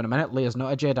 well, hold on a minute, Leia's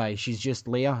not a Jedi, she's just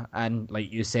Leia, and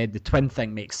like you said, the twin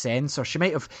thing makes sense, or she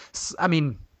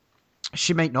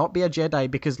might not be a Jedi,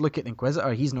 because look at the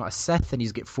Inquisitor, he's not a Sith and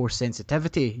he's got Force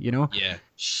sensitivity, Yeah.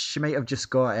 She might have just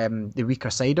got the weaker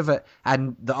side of it.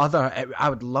 And the other, I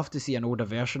would love to see an older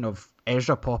version of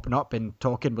Ezra popping up and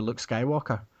talking with Luke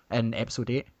Skywalker in Episode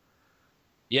 8.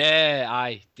 Yeah,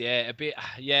 a bit.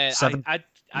 Yeah, 7.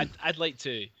 I'd like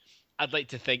to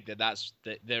think that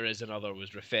there is another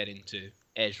was referring to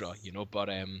Ezra, but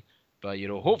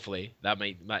hopefully that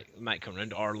might come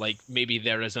around, or like maybe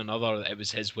there is another. It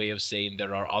was his way of saying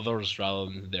there are others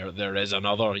rather than there is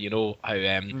another.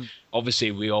 How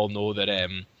obviously we all know that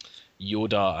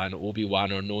Yoda and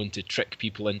Obi-Wan are known to trick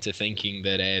people into thinking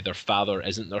that their father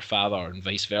isn't their father, and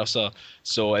vice versa.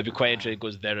 So it'd be quite interesting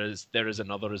because there is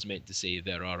another is meant to say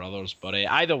there are others. But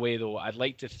either way, though, I'd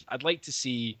like to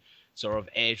see sort of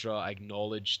Ezra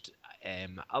acknowledged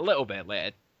a little bit,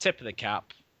 like a tip of the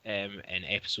cap. In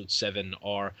Episode 7,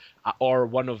 or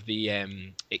one of the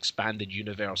expanded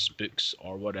universe books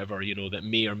or whatever, that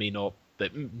may or may not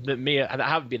that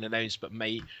have been announced, but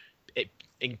might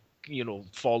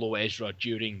follow Ezra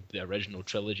during the original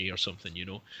trilogy or something,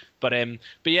 But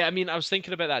yeah, I mean, I was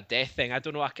thinking about that death thing. I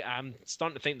don't know. I'm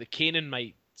starting to think that Kanan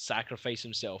might sacrifice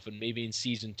himself, and maybe in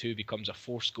Season 2 becomes a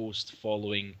Force ghost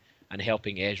following and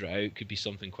helping Ezra out. Could be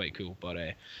something quite cool. But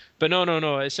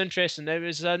no, it's interesting. It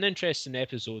was an interesting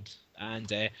episode,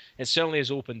 and it certainly has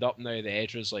opened up now that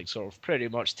Ezra's like sort of pretty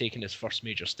much taking his first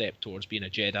major step towards being a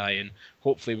Jedi, and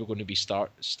hopefully we're going to be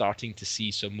starting to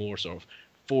see some more sort of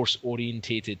Force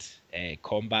orientated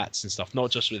combats and stuff,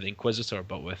 not just with the Inquisitor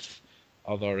but with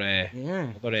other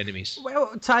enemies.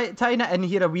 Well, tying it in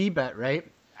here a wee bit, right?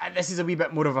 And this is a wee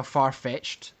bit more of a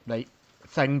far-fetched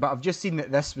thing, but I've just seen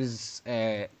that this was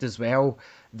as well.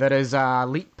 There is a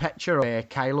leaked picture of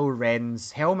Kylo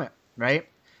Ren's helmet, right?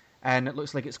 And it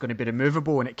looks like it's going to be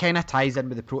removable, and it kind of ties in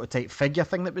with the prototype figure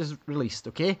thing that was released,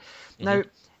 okay? Mm-hmm. Now,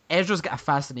 Ezra's got a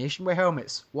fascination with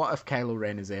helmets. What if Kylo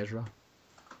Ren is Ezra?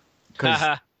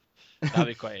 That'd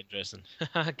be quite interesting,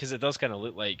 because it does kind of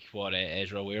look like what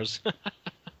Ezra wears.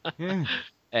 Yeah.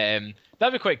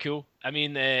 That'd be quite cool. I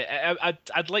mean,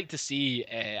 I'd like to see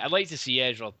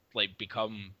Ezra like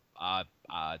become a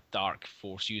dark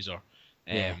Force user.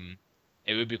 It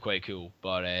would be quite cool.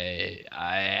 But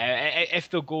if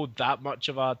they'll go that much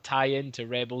of a tie-in to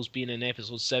Rebels being in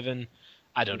Episode 7,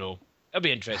 I don't know. It'll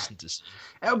be interesting to see.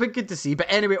 It'll be good to see. But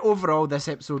anyway, overall, this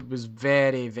episode was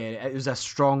very, very. It was a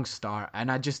strong start, and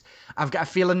I've got a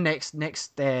feeling next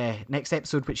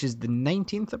episode, which is the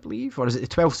 19th, I believe, or is it the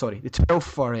 12th? Sorry, the 12th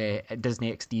for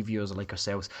Disney XD viewers like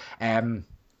ourselves.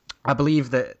 I believe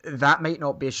that might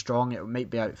not be as strong. It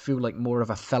might feel like more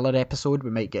of a filler episode. We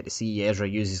might get to see Ezra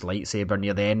use his lightsaber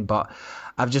near the end, but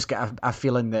I've just got a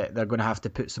feeling that they're going to have to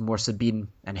put some more Sabine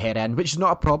and Hera in, which is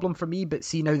not a problem for me. But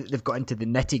see, now that they've got into the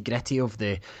nitty gritty of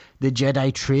the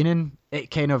Jedi training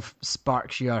it kind of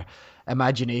sparks your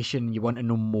imagination. You want to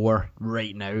know more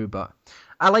right now, but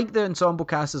I like the ensemble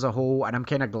cast as a whole, and I'm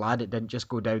kind of glad it didn't just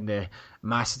go down the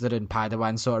Master and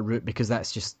Padawan sort of route, because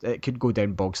that's just, it could go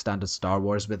down bog standard Star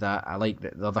Wars with that. I like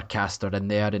that the other cast are in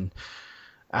there, and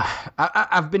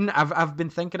I've been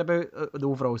thinking about the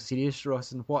overall series,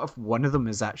 Ross, and what if one of them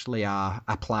is actually a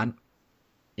plant?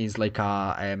 He's like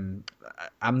I'm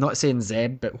not saying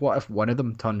Zeb, but what if one of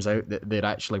them turns out that they're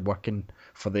actually working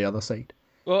for the other side?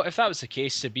 Well, if that was the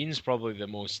case, Sabine's probably the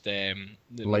most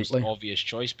Likely. obvious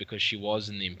choice because she was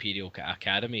in the Imperial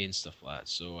Academy and stuff like that.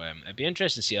 So it'd be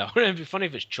interesting to see that. It'd be funny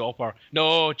if it's Chopper.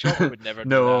 No, Chopper would never do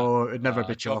that. No, it'd never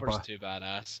be Chopper's Chopper. too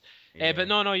badass. Yeah. But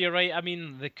no, you're right. I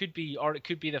mean, there could be, or it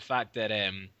could be the fact that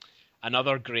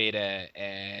another great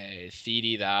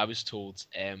theory that I was told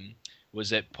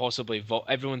was that possibly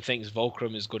everyone thinks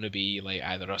Volcrum is going to be like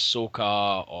either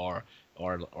Ahsoka or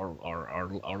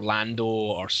Lando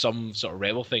or some sort of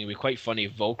rebel thing. It'd be quite funny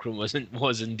if Volcrum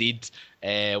was indeed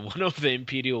one of the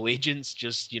Imperial agents,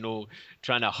 just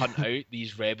trying to hunt out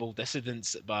these rebel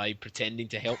dissidents by pretending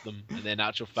to help them, and then in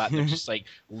actual fact they're just like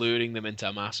luring them into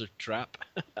a massive trap.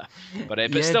 But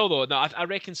Yeah. still though, no, I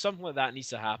reckon something like that needs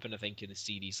to happen. I think in the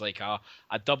series, like a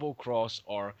double cross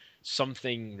or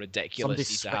something ridiculous Somebody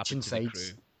needs to happen to switching the sides.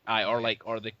 crew.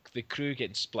 Or the crew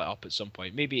getting split up at some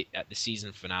point, maybe at the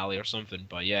season finale or something.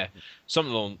 But yeah,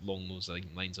 something along those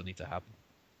lines will need to happen.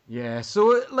 Yeah,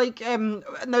 so like now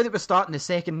that we're starting the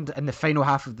second and the final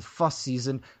half of the first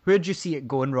season, where do you see it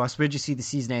going, Ross? Where do you see the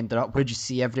season ending up? Where do you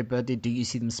see everybody? Do you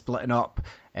see them splitting up?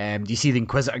 Do you see the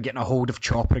Inquisitor getting a hold of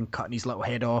Chopper and cutting his little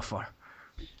head off? Or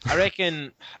I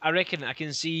reckon I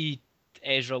can see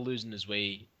Ezra losing his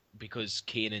way because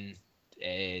Kanan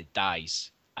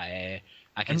dies.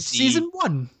 I can in see season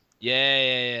one?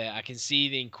 yeah. I can see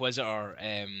the Inquisitor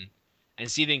and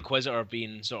see the Inquisitor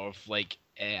being sort of like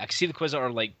I can see the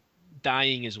Inquisitor like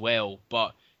dying as well,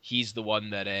 but he's the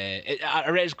one that I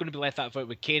reckon it's going to be left that fight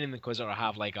with Kane and the Inquisitor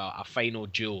have like a final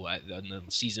duel in the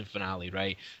season finale,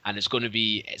 right? And it's going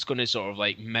to sort of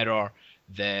like mirror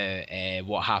the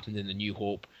what happened in the New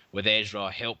Hope with Ezra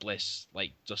helpless,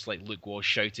 like just like Luke was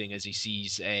shouting as he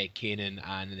sees Kanan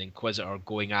and the Inquisitor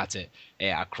going at it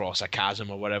across a chasm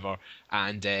or whatever,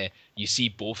 and you see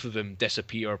both of them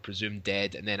disappear, presumed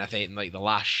dead, and then I think like the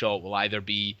last shot will either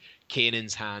be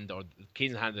Kanan's hand or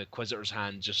the Inquisitor's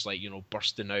hand, just like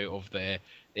bursting out of the,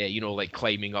 like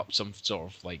climbing up some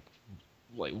sort of like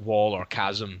wall or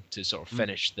chasm to sort of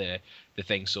finish the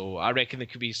thing. So I reckon there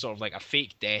could be sort of like a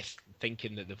fake death,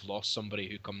 thinking that they've lost somebody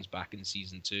who comes back in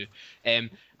season 2.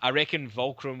 I reckon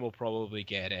Volcrum will probably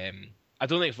get. I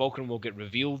don't think Volcrum will get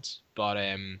revealed, but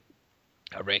I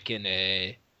reckon.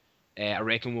 I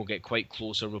reckon we'll get quite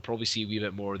closer. We'll probably see a wee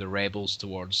bit more of the rebels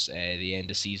towards the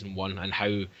end of season 1 and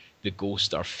how the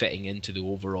Ghosts are fitting into the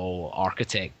overall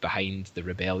architect behind the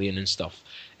rebellion and stuff.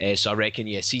 So I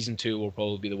reckon, season 2 will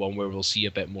probably be the one where we'll see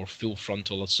a bit more full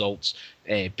frontal assaults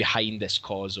behind this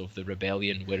cause of the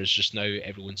rebellion, whereas just now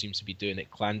everyone seems to be doing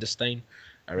it clandestine.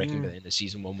 I reckon by the end of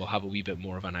season 1 we'll have a wee bit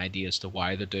more of an idea as to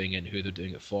why they're doing it and who they're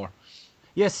doing it for.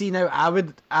 Yeah, see now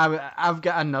I've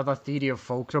got another theory of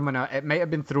Fulcrum, and it might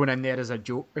have been thrown in there as a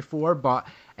joke before, but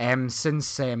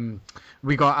since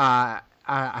we got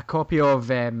a copy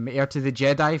of Heir to the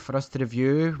Jedi for us to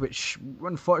review, which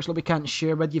unfortunately we can't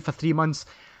share with you for 3 months,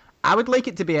 I would like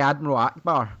it to be Admiral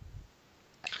Akbar.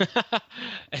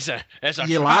 It's a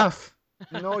You trap. laugh.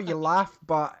 No, you laugh,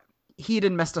 but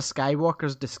hearing Mr.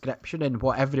 Skywalker's description and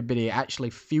what everybody actually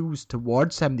feels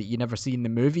towards him that you never see in the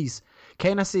movies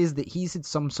kind of says that he's had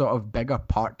some sort of bigger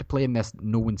part to play in this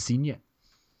no one's seen yet.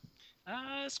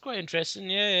 It's quite interesting.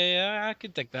 Yeah. I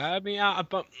could dig that. I mean,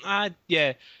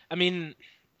 I mean,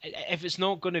 if it's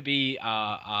not going to be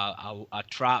a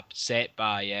trap set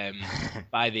by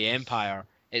by the Empire,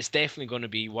 it's definitely going to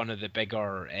be one of the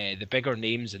bigger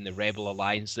names in the Rebel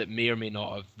Alliance that may or may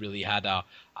not have really had a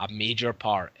major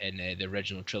part in the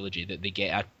original trilogy that they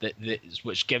get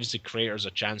which gives the creators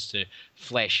a chance to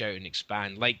flesh out and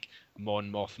expand, like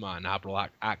Mon Mothma and Admiral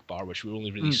Akbar, which we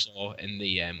only really saw in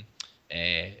the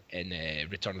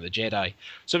Return of the Jedi.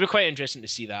 So it'll be quite interesting to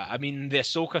see that. I mean, the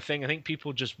Ahsoka thing, I think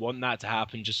people just want that to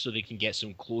happen just so they can get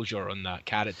some closure on that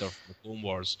character from the Clone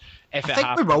Wars. If I it think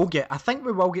happens, I think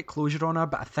we will get closure on her,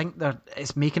 but I think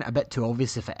it's making it a bit too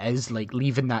obvious if it is, like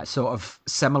leaving that sort of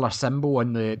similar symbol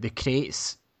on the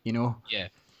crates, you know? Yeah.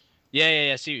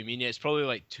 I see what you mean. Yeah, it's probably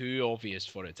like too obvious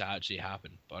for it to actually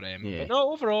happen. But Yeah. but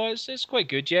no, overall, it's quite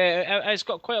good. Yeah, it's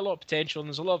got quite a lot of potential and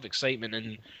there's a lot of excitement,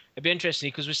 and it'd be interesting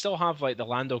because we still have like the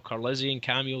Lando Calrissian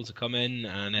cameo to come in,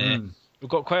 and we've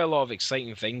got quite a lot of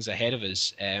exciting things ahead of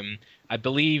us. I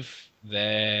believe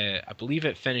I believe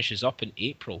it finishes up in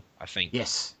April, I think.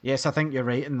 Yes, I think you're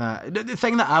right in that. The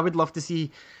thing that I would love to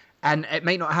see, and it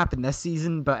might not happen this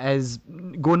season, but is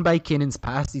going by Kanan's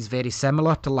past, he's very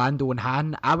similar to Lando and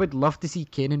Han. I would love to see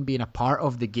Kanan being a part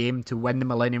of the game to win the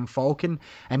Millennium Falcon,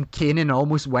 and Kanan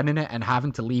almost winning it and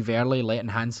having to leave early, letting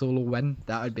Han Solo win.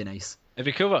 That would be nice. It'd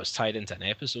be cool if it was tied into an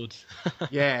episode.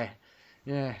 Yeah,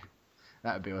 that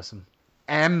would be awesome.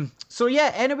 So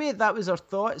yeah, anyway, that was our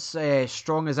thoughts,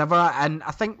 strong as ever, and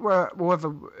I think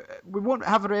we won't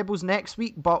have Rebels next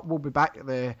week, but we'll be back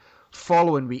the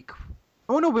following week.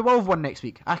 Oh no, we will have one next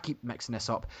week. I keep mixing this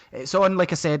up. It's on,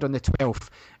 like I said, on the 12th.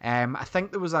 I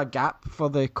think there was a gap for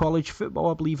the college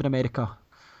football, I believe, in America.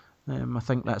 I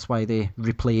think that's why they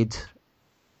replayed.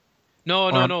 No.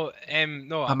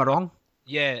 Am I wrong?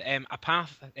 Yeah,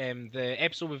 the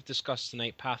episode we've discussed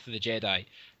tonight, Path of the Jedi,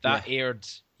 that aired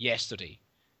yesterday.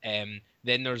 Then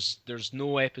there's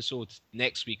no episode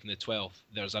next week on the 12th.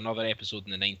 There's another episode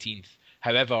on the 19th.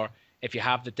 However, if you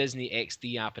have the Disney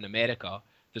XD app in America,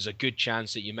 there's a good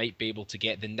chance that you might be able to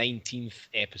get the 19th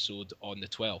episode on the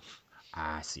 12th.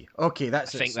 I see. Okay, I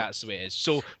think that's the way it is.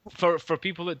 So for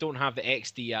people that don't have the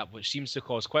XD app, which seems to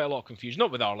cause quite a lot of confusion,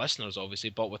 not with our listeners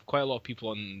obviously, but with quite a lot of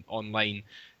people online,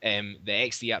 the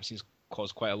XD app seems to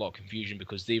cause quite a lot of confusion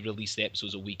because they release the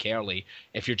episodes a week early.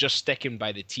 If you're just sticking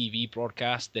by the TV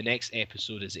broadcast, the next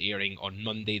episode is airing on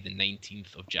Monday, the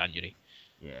 19th of January.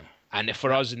 Yeah. And if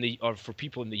for us for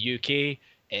people in the UK,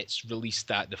 it's released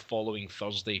the following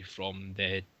Thursday from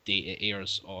the date it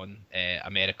airs on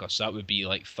America. So that would be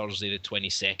like Thursday the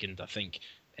 22nd, I think,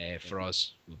 for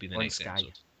us would be the on next Sky.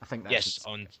 episode. I think that's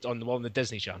on the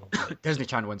Disney Channel. Disney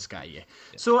Channel on Sky, yeah.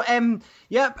 So,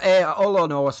 all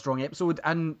in all, a strong episode.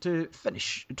 And to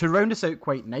round us out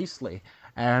quite nicely,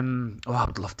 I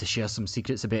would love to share some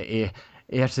secrets about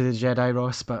Heir to the Jedi,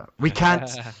 Ross, but we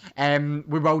can't.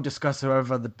 We will discuss,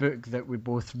 however, the book that we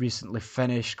both recently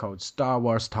finished called Star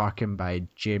Wars Tarkin by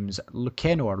James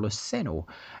Luceno.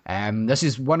 This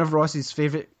is one of Ross's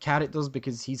favourite characters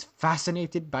because he's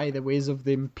fascinated by the ways of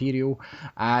the Imperial,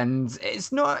 and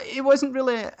it wasn't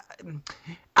really.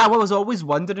 I was always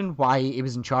wondering why he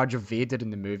was in charge of Vader in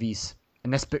the movies,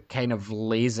 and this book kind of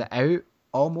lays it out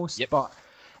almost, yep. But.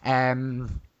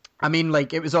 I mean,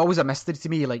 like, it was always a mystery to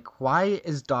me, like, why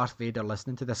is Darth Vader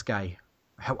listening to this guy?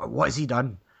 What has he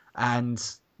done? And,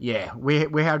 yeah, we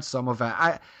heard some of it.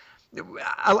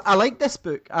 I like this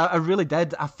book. I really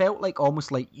did. I felt like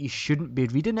almost like you shouldn't be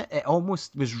reading it. It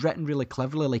almost was written really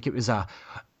cleverly, like it was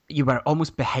you were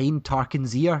almost behind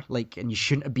Tarkin's ear, like, and you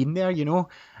shouldn't have been there, you know?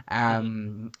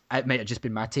 It might have just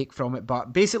been my take from it,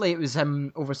 but basically it was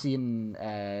him overseeing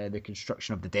the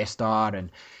construction of the Death Star,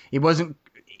 and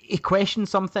he questioned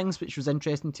some things, which was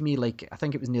interesting to me. Like, I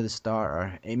think it was near the start,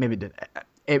 or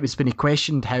it was when he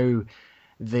questioned how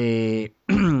the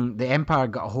Empire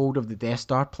got a hold of the Death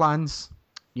Star plans,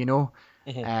 you know?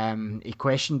 Mm-hmm. He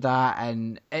questioned that,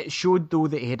 and it showed, though,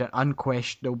 that he had an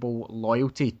unquestionable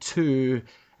loyalty to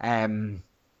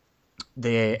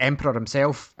the Emperor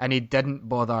himself, and he didn't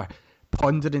bother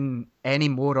pondering any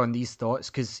more on these thoughts,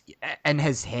 because in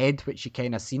his head, which you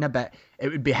kind of seen a bit, it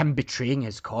would be him betraying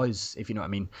his cause, if you know what I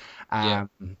mean.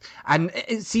 And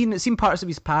it's seen parts of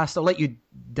his past. I'll let you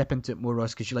dip into it more,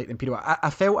 Ross, because you like the Imperial. I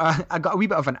felt I got a wee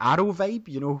bit of an Arrow vibe,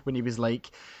 you know, when he was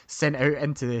like sent out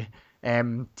into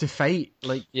to fight,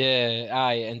 like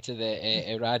into the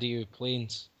Iradiu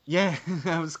Plains. Yeah,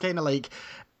 I was kind of like,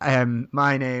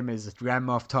 my name is Grand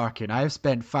Moff Tarkin. I've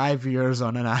spent 5 years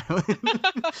on an island.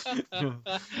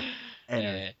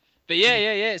 Anyway. But yeah,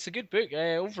 it's a good book.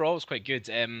 Overall, it's quite good.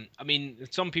 I mean,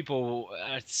 some people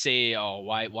say, "Oh,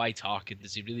 why Tarkin?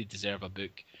 Does he really deserve a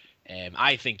book?"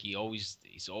 I think he's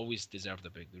always deserved a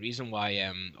book. The reason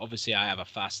why, obviously, I have a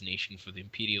fascination for the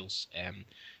Imperials,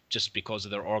 just because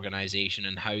of their organization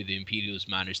and how the Imperials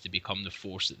managed to become the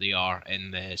force that they are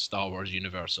in the Star Wars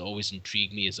universe. It always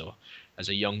intrigued me as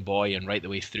a young boy and right the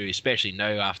way through, especially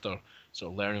now after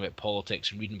sort of learning about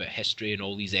politics and reading about history and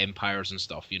all these empires and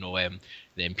stuff. You know,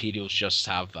 the Imperials just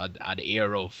have an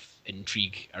air of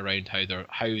intrigue around how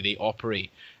they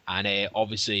operate. And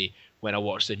obviously, when I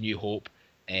watched The New Hope,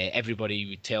 everybody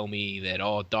would tell me that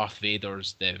Darth Vader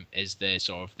is the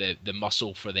sort of the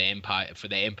muscle for the empire, for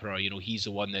the Emperor. You know, he's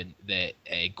the one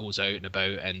that goes out and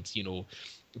about and, you know,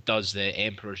 does the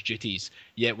Emperor's duties.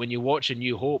 Yet when you watch A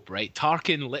New Hope, right,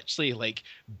 Tarkin literally like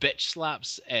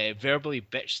verbally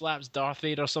bitch slaps Darth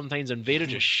Vader sometimes, and Vader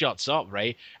just shuts up,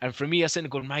 right? And for me, I sit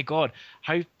and going, my God,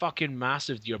 how fucking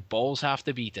massive do your balls have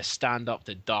to be to stand up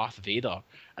to Darth Vader?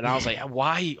 And I was like,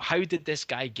 why? How did this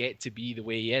guy get to be the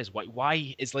way he is?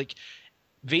 Why is like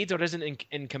Vader isn't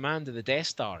in command of the Death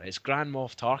Star. It's Grand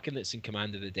Moff Tarkin that's in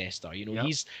command of the Death Star. You know, Yep.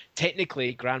 he's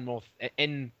technically Grand Moff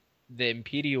in the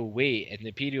Imperial way, in the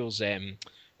Imperial's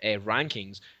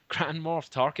rankings. Grand Moff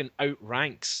Tarkin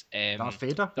outranks Darth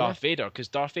Vader. Darth Vader, because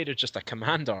Darth Vader's just a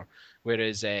commander,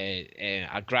 whereas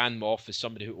a Grand Moff is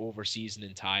somebody who oversees an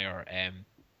entire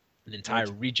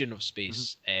region of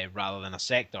space rather than a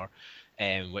sector,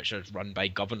 which are run by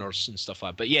governors and stuff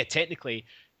like that. But yeah, technically,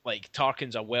 like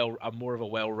Tarkin's a more of a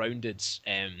well-rounded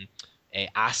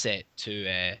asset to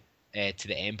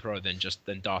the Emperor than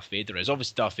Darth Vader is.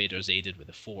 Obviously, Darth Vader is aided with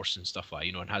the Force and stuff like that,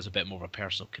 you know, and has a bit more of a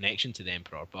personal connection to the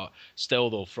Emperor. But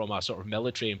still, though, from a sort of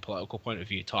military and political point of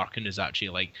view, Tarkin is actually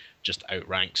like just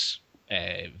outranks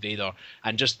Vader.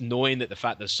 And just knowing that the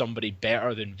fact there's somebody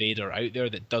better than Vader out there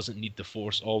that doesn't need the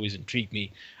Force always intrigued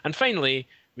me. And finally,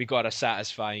 we got a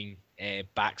satisfying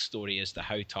backstory as to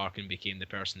how Tarkin became the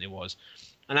person he was.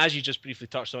 And as you just briefly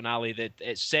touched on, Ali, that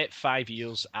it's set 5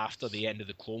 years after the end of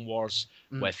the Clone Wars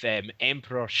with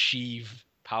Emperor Sheev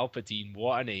Palpatine.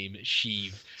 What a name,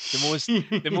 Sheev.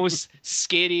 The most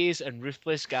scariest and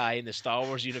ruthless guy in the Star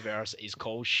Wars universe is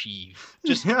called Sheev.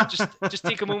 Just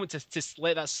take a moment to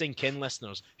let that sink in,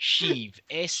 listeners. Sheev,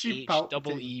 Sheev,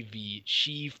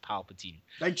 Sheev Palpatine.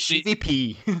 Like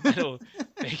Sheevy. I know,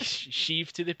 big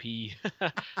Sheev to the P.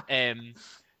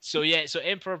 So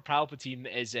Emperor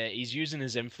Palpatine is he's using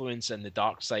his influence in the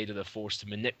dark side of the Force to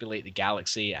manipulate the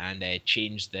galaxy and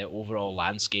change the overall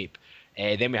landscape.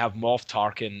 Then we have Moff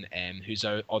Tarkin, who's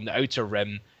out on the Outer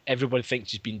Rim. Everybody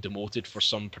thinks he's been demoted for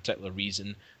some particular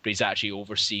reason, but he's actually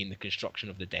overseeing the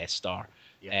construction of the Death Star.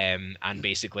 Yeah. And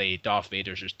basically, Darth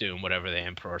Vader's just doing whatever the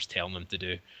Emperor's telling him to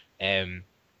do.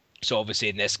 So obviously,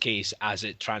 in this case, as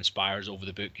it transpires over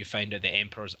the book, you find out the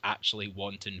Emperor's actually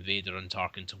wanting Vader and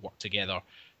Tarkin to work together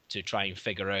to try and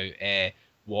figure out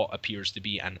what appears to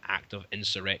be an act of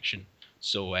insurrection.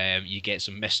 So you get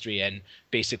some mystery in.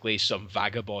 Basically, some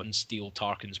vagabonds steal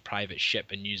Tarkin's private ship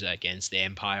and use it against the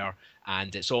Empire.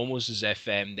 And it's almost as if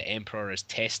the Emperor is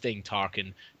testing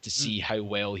Tarkin to see how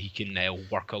well he can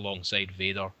work alongside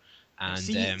Vader. And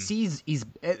he's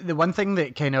the one thing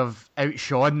that kind of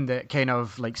outshone, that kind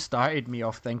of like started me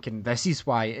off thinking this is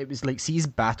why it was like, see his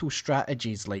battle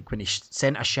strategies, like when he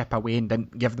sent a ship away and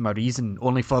didn't give them a reason,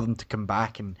 only for them to come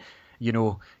back and, you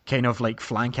know, kind of like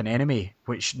flank an enemy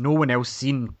which no one else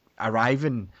seen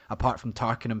arriving apart from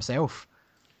Tarkin himself.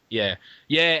 Yeah,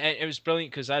 it was brilliant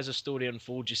because as the story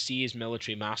unfolds, you see his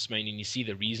military mastermind and you see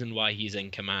the reason why he's in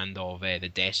command of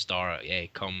the Death Star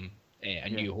come A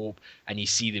New Hope, and you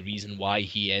see the reason why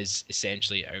he is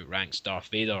essentially outranks Darth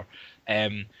Vader.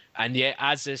 And yet,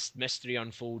 as this mystery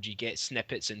unfolds, you get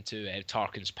snippets into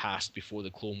Tarkin's past before the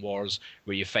Clone Wars,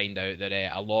 where you find out that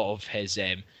a lot of his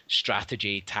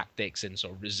strategy, tactics, and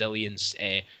sort of resilience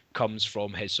comes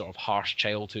from his sort of harsh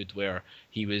childhood, where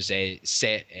he was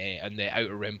set on the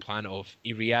Outer Rim planet of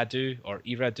Eriadu.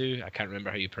 I can't remember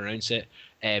how you pronounce it.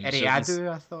 Eriadu,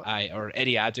 I thought. Or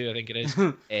Eriadu, I think it is.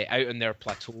 Out on their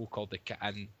plateau called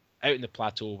out in the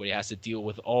plateau where he has to deal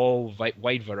with all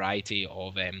wide variety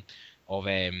of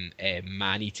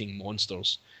man-eating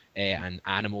monsters and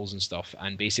animals and stuff,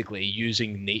 and basically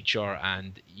using nature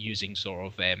and using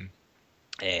sort of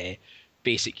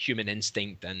basic human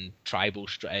instinct and tribal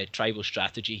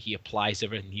strategy. He applies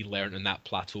everything he learned on that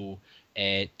plateau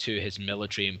to his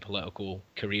military and political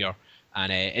career,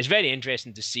 and it's very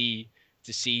interesting to see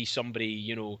somebody,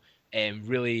 you know,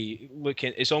 really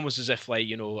looking. It's almost as if, like,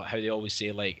 you know, how they always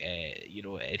say, like, you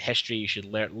know, in history you should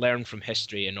learn from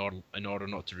history in order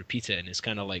not to repeat it, and it's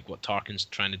kind of like what Tarkin's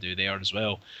trying to do there as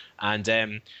well.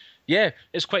 And yeah,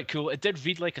 it's quite cool. It did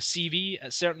read like a CV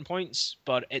at certain points,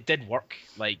 but it did work.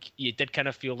 Like, you did kind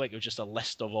of feel like it was just a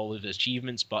list of all of his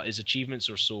achievements, but his achievements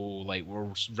were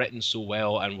written so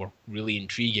well and were really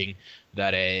intriguing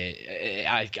that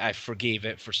I forgave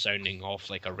it for sounding off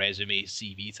like a resume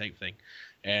CV type thing.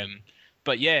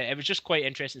 But yeah, it was just quite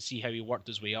interesting to see how he worked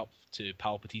his way up to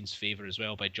Palpatine's favor as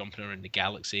well by jumping around the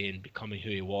galaxy and becoming who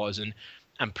he was, and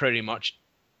pretty much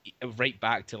right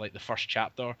back to like the first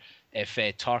chapter. If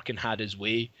Tarkin had his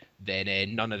way,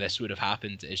 then none of this would have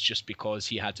happened. It's just because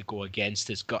he had to go against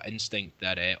his gut instinct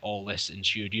that all this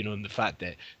ensued. You know, and the fact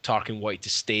that Tarkin wanted to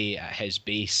stay at his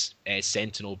base,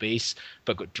 Sentinel base,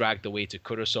 but got dragged away to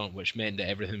Coruscant, which meant that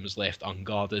everything was left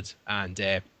unguarded, and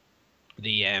the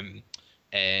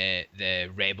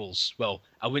rebels, well,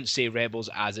 I wouldn't say rebels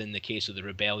as in the case of the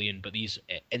rebellion, but these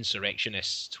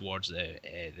insurrectionists towards the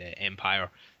Empire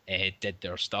did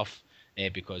their stuff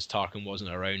because Tarkin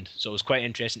wasn't around. So it was quite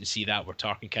interesting to see that, where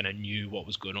Tarkin kind of knew what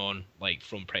was going on, like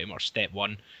from pretty much step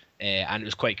one. and it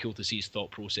was quite cool to see his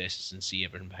thought processes and see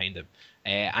everything behind him.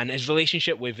 And his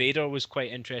relationship with Vader was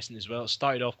quite interesting as well. It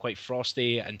started off quite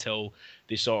frosty until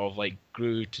they sort of like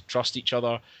grew to trust each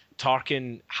other.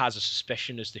 Tarkin has a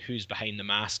suspicion as to who's behind the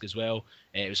mask as well.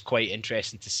 It was quite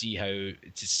interesting to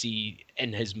see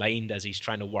in his mind as he's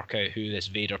trying to work out who this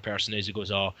Vader person is. He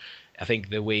goes, "Oh, I think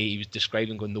the way he was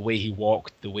describing, going, the way he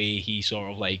walked, the way he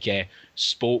sort of like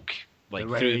spoke, like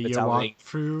through the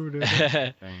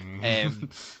battalion."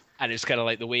 And it's kind of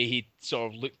like the way he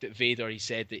sort of looked at Vader. He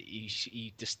said that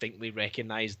he distinctly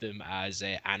recognized him as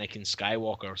Anakin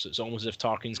Skywalker. So it's almost as if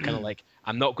Tarkin's kind of like,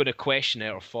 I'm not going to question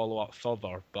it or follow up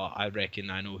further, but I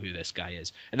reckon I know who this guy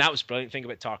is. And that was the brilliant thing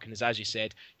about Tarkin is, as you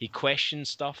said, he questions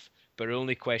stuff, but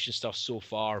only questions stuff so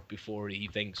far before he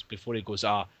goes,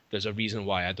 there's a reason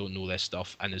why I don't know this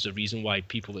stuff, and there's a reason why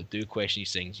people that do question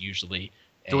these things usually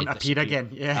don't appear again.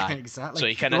 Yeah,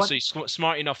 exactly. So he's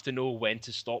smart enough to know when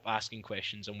to stop asking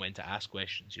questions and when to ask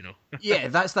questions. Yeah,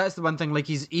 that's the one thing. Like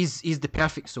he's the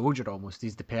perfect soldier almost.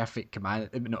 He's the perfect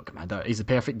not commander. He's the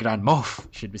perfect Grand Moff,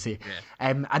 should we say?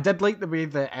 Yeah. I did like the way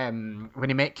that when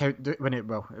he met when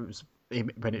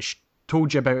it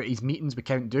told you about his meetings with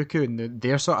Count Dooku and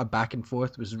their sort of back and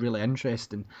forth was really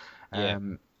interesting. Yeah.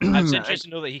 It's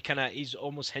interesting to know that he's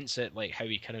almost hints at like how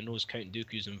he kind of knows Count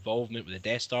Dooku's involvement with the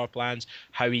Death Star plans,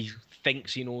 how he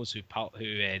thinks he knows who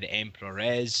the Emperor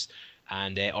is,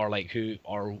 and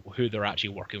who they're actually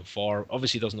working for.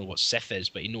 Obviously, he doesn't know what Sith is,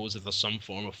 but he knows that there's some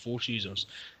form of Force users.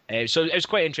 So it was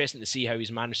quite interesting to see how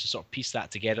he's managed to sort of piece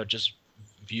that together, just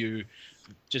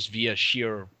via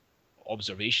sheer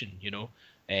observation,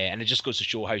 and it just goes to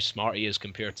show how smart he is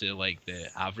compared to like the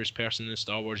average person in the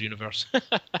Star Wars universe.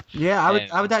 Yeah,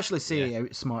 I would actually say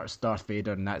outsmarts Darth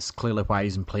Vader, and that's clearly why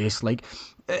he's in place. Like,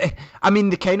 I mean,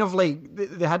 they kind of like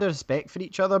they had a respect for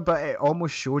each other, but it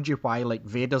almost showed you why like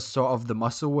Vader's sort of the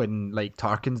muscle and like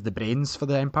Tarkin's the brains for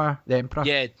the Emperor.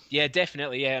 Yeah,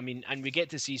 definitely. Yeah, I mean, and we get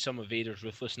to see some of Vader's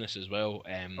ruthlessness as well.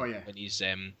 When he's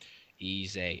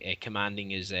commanding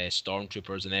his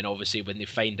stormtroopers, and then obviously when they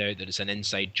find out that it's an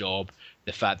inside job,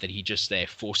 the fact that he just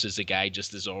forces the guy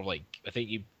just as, or like I think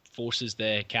he forces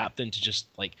the captain to just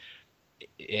like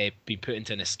be put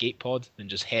into an escape pod and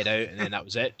just head out, and then that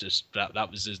was it. Just that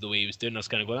was just the way he was doing. I was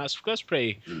kind of going,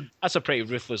 that's a pretty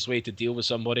ruthless way to deal with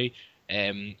somebody.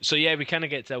 So yeah, we kind of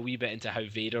get to a wee bit into how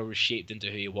Vader was shaped into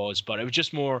who he was, but it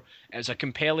was a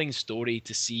compelling story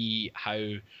to see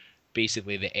how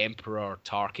basically the Emperor,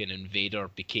 Tarkin, and Vader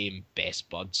became best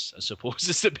buds, I suppose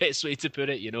is the best way to put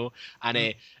it,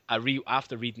 And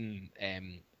after reading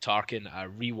Tarkin,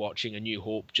 rewatching A New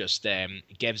Hope just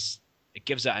gives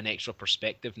it an extra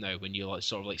perspective now when you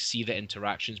sort of like see the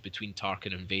interactions between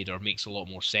Tarkin and Vader. It makes a lot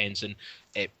more sense, and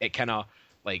it kind of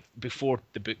like before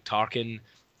the book Tarkin,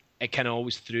 it kind of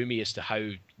always threw me as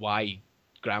to why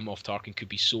Grand Moff Tarkin could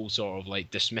be so sort of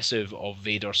like dismissive of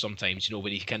Vader sometimes,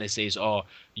 when he kind of says, "Oh,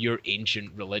 your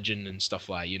ancient religion" and stuff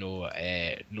like,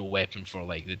 no weapon for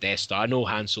like the Death Star. I know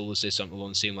Han Solo says something along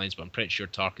the same lines, but I'm pretty sure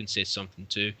Tarkin says something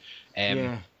too.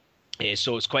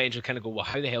 So it's quite interesting to kind of go, well,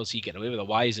 how the hell is he getting away with it?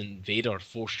 Why isn't Vader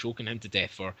force choking him to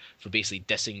death for basically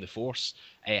dissing the Force?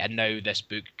 And now this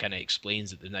book kind of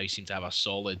explains that they now seem to have a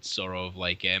solid sort of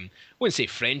like, I wouldn't say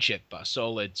friendship, but a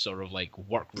solid sort of like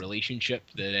work relationship.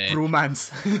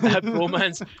 Romance.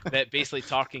 Romance that basically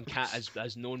Tarkin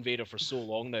has known Vader for so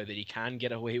long now that he can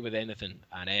get away with anything.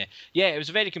 And it was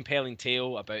a very compelling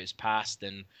tale about his past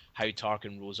and how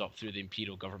Tarkin rose up through the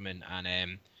Imperial government.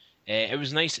 And it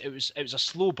was nice. It was a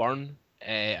slow burn,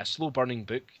 a slow burning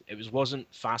book. It wasn't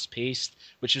fast paced,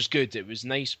 which was good. It was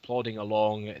nice plodding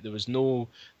along. There was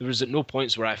at no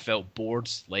points where I felt bored.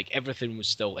 Like everything was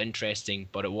still interesting,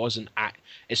 but it wasn't.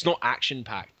 It's not action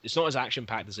packed. It's not as action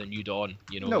packed as A New Dawn.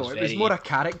 No, it was more a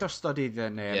character study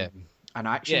than an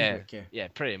action book. Yeah,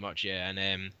 pretty much. Yeah,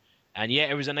 and yeah,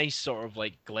 it was a nice sort of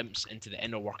like glimpse into the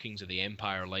inner workings of the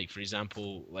Empire. Like for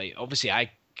example, like obviously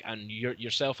and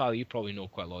yourself, Ali, you probably know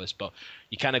quite a lot of this, but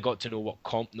you kind of got to know what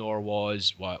Compnor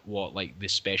was, what like the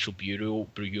Special Bureau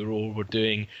were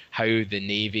doing, how the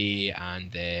Navy and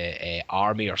the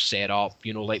Army are set up,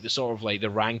 like the sort of like the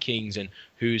rankings and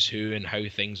who's who and how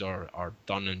things are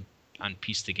done and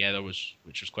pieced together, which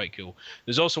was quite cool.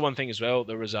 There's also one thing as well.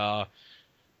 There's a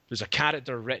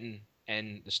character written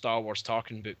in the Star Wars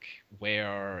Tarkin book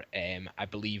where I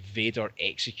believe Vader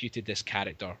executed this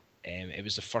character. It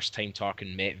was the first time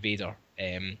Tarkin met Vader,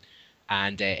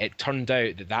 and it turned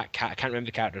out that I can't remember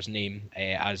the character's name,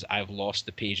 as I've lost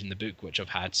the page in the book, which I've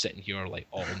had sitting here like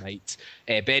all night.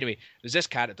 But anyway, there's this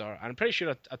character, and I'm pretty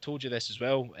sure I told you this as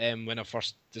well when I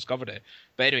first discovered it.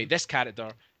 But anyway, this character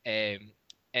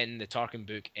in the Tarkin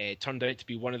book turned out to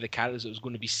be one of the characters that was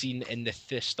going to be seen in the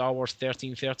Star Wars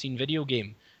 1313 video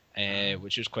game,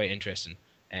 which was quite interesting.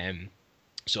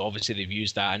 So obviously they've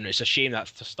used that, and it's a shame that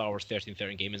the Star Wars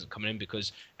 1313 game isn't coming in,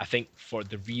 because I think for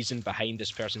the reason behind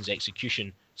this person's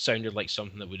execution sounded like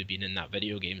something that would have been in that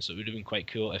video game. So it would have been quite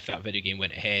cool if that video game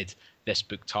went ahead. This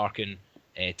book Tarkin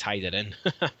tied it in.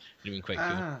 It would have been quite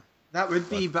cool. That would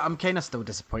be, but I'm kind of still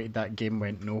disappointed that game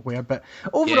went nowhere. But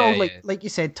overall, like you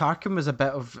said, Tarkin was a bit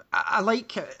of. I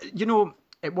like,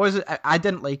 it was. I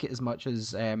didn't like it as much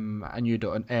as A New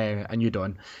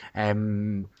Dawn.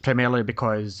 Primarily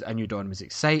because A New Dawn was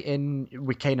exciting.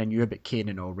 We kind of knew about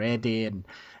Kanan already, and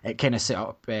it kind of set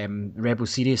up Rebel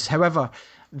series. However,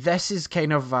 this is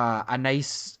kind of a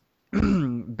nice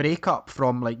break up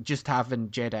from like just having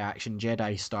Jedi action,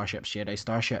 Jedi starships.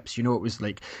 It was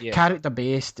like character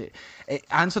based. It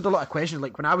answered a lot of questions.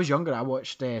 Like when I was younger, I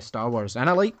watched Star Wars, and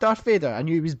I liked Darth Vader. I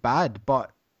knew he was bad,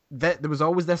 but there was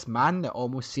always this man that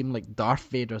almost seemed like Darth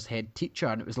Vader's head teacher,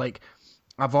 and it was like,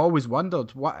 I've always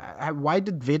wondered why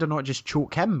did Vader not just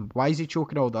choke him? Why is he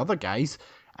choking all the other guys?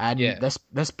 And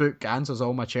this book answers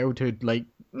all my childhood, like,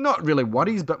 not really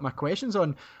worries, but my questions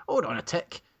on, hold on a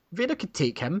tick, Vader could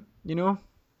take him,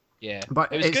 Yeah,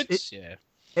 but it was good.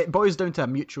 It boils down to a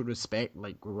mutual respect,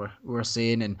 like we were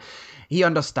saying, and he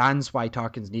understands why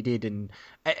Tarkin's needed, and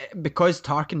because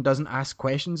Tarkin doesn't ask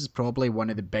questions is probably one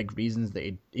of the big reasons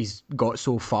that he's got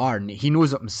so far, and he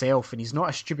knows it himself, and he's not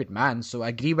a stupid man. So I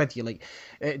agree with you. Like,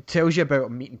 it tells you about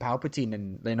him meeting Palpatine,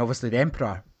 and then obviously the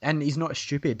Emperor, and he's not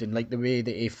stupid. And like the way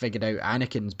that he figured out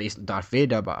Anakin's basically Darth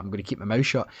Vader, but I'm going to keep my mouth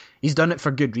shut. He's done it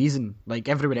for good reason. Like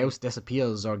everyone else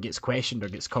disappears or gets questioned or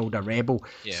gets called a rebel.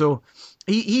 Yeah. So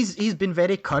he's been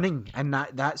very cunning, and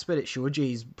that's where it showed you.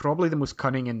 He's probably the most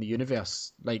cunning in the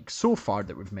universe, like so far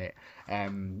that we've met.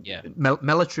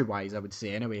 Military wise, I would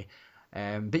say anyway.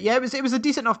 But yeah, it was a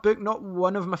decent enough book. Not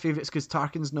one of my favourites because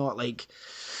Tarkin's not like.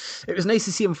 It was nice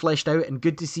to see him fleshed out, and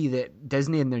good to see that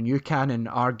Disney and their new canon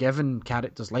are giving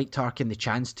characters like Tarkin the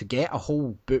chance to get a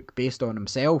whole book based on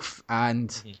himself.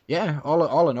 And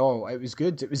all in all, it was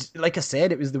good. It was, like I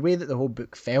said, it was the way that the whole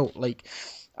book felt. Like,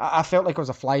 I felt like I was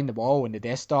a fly in the wall in the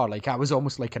Death Star. Like, I was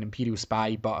almost like an Imperial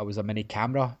spy, but I was a mini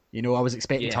camera. I was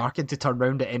expecting Tarkin to turn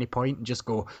around at any point and just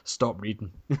go, stop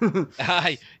reading.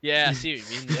 I see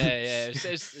what you mean.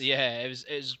 It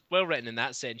was well written in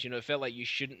that sense. It felt like you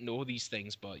shouldn't know these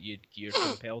things, but you're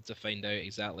compelled to find out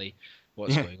exactly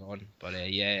what's going on. But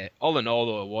all in all,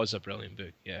 though, it was a brilliant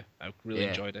book. Yeah, I really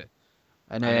enjoyed it.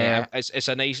 And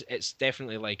it's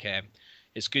definitely like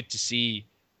it's good to see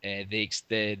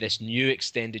this new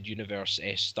extended universe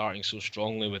starting so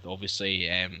strongly with obviously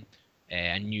A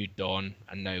New Dawn,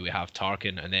 and now we have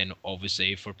Tarkin, and then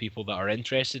obviously for people that are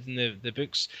interested in the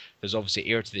books, there's obviously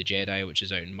Heir to the Jedi, which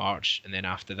is out in March, and then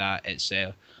after that it's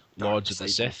Lords of the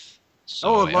Sith.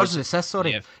 So, Lords of the Sith,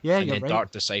 sorry. Yeah, and you're then right.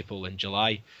 Dark Disciple in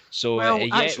July. So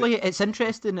actually, it's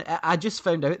interesting. I just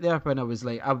found out there when I was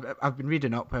like, I've been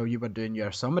reading up while you were doing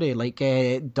your summary, like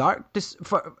Heir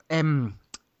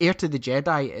to the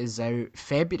Jedi is out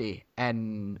February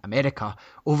in America.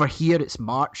 Over here it's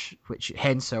March, which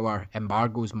hence our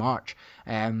embargo's March.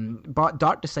 But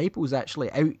Dark Disciple is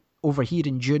actually out over here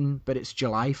in June, but it's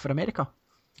July for America.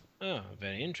 Oh,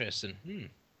 very interesting.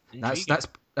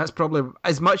 That's probably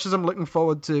as much as I'm looking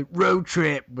forward to Road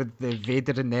Trip with the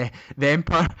Vader and the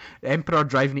Emperor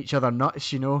driving each other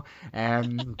nuts.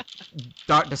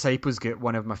 Dark Disciples get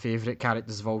one of my favourite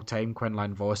characters of all time,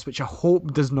 Quinlan Vos, which I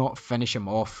hope does not finish him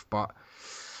off, but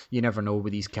you never know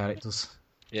with these characters.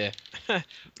 Yeah,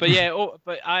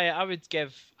 but I would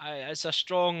give it's a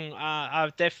strong. I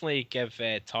would definitely give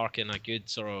Tarkin a good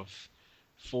sort of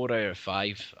 4 out of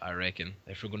 5, I reckon,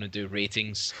 if we're going to do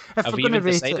ratings. Have we even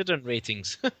decided on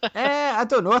ratings? I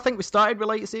don't know. I think we started with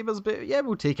lightsabers, but yeah,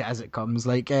 we'll take it as it comes.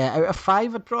 Like, out of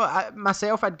 5,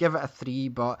 I'd give it a 3,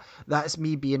 but that's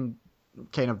me being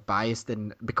kind of biased,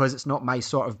 and because it's not my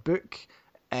sort of book.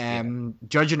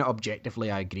 Judging it objectively,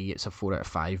 I agree it's a 4 out of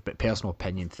 5, but personal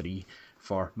opinion 3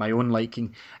 for my own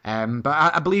liking. But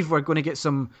I believe we're going to get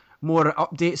some more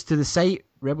updates to the site,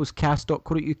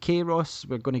 rebelscast.co.uk, Ross.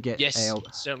 We're going to get... Yes,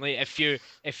 certainly. If you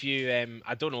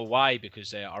I don't know why,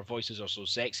 because our voices are so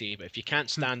sexy, but if you can't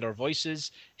stand our voices,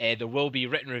 there will be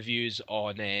written reviews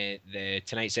on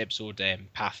tonight's episode,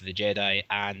 Path of the Jedi,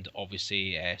 and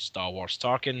obviously Star Wars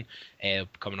Tarkin,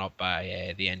 coming up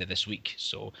by the end of this week.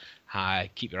 So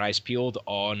keep your eyes peeled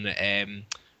on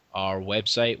our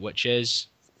website, which is...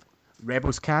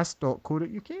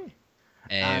 rebelscast.co.uk.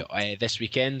 This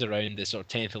weekend around the sort of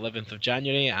 10th, 11th of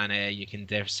January, and you can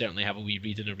certainly have a wee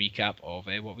read and a recap of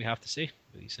what we have to say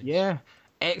with these things. Yeah,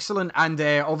 Excellent, and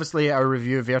obviously our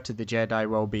review of Heir to the Jedi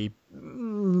will be...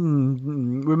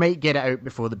 we might get it out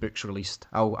before the book's released.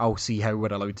 I'll see how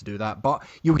we're allowed to do that. But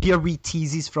you'll hear wee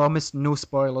teases from us, no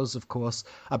spoilers, of course,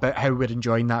 about how we're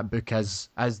enjoying that book as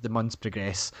the months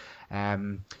progress.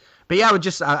 But yeah,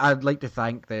 I'd like to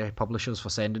thank the publishers for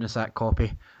sending us that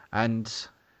copy, and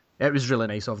it was really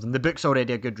nice of them. The book's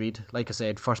already a good read. Like I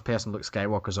said, first person Luke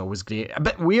Skywalker's always great. A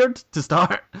bit weird to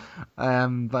start,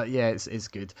 but yeah, it's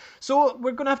good. So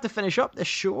we're going to have to finish up this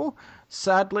show.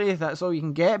 Sadly, that's all you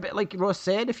can get. But like Ross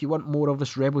said, if you want more of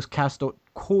this,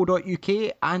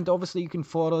 rebelscast.co.uk, and obviously you can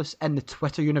follow us in the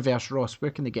Twitter universe. Ross, where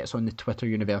can they get us on the Twitter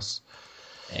universe?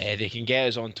 They can get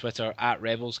us on Twitter at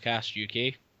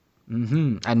RebelsCastUK.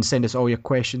 And send us all your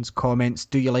questions, comments.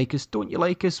 Do you like us? Don't you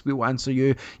like us? We'll answer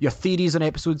you. Your theories on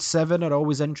episode 7 are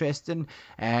always interesting.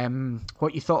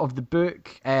 What you thought of the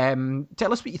book.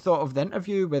 Tell us what you thought of the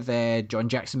interview with John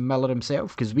Jackson Miller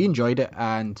himself, because we enjoyed it,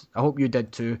 and I hope you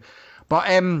did too. But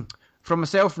from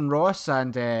myself and Ross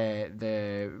and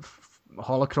the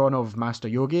holocron of Master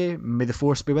Yogi, may the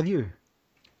Force be with you.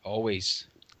 Always.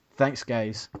 Thanks,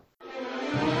 guys.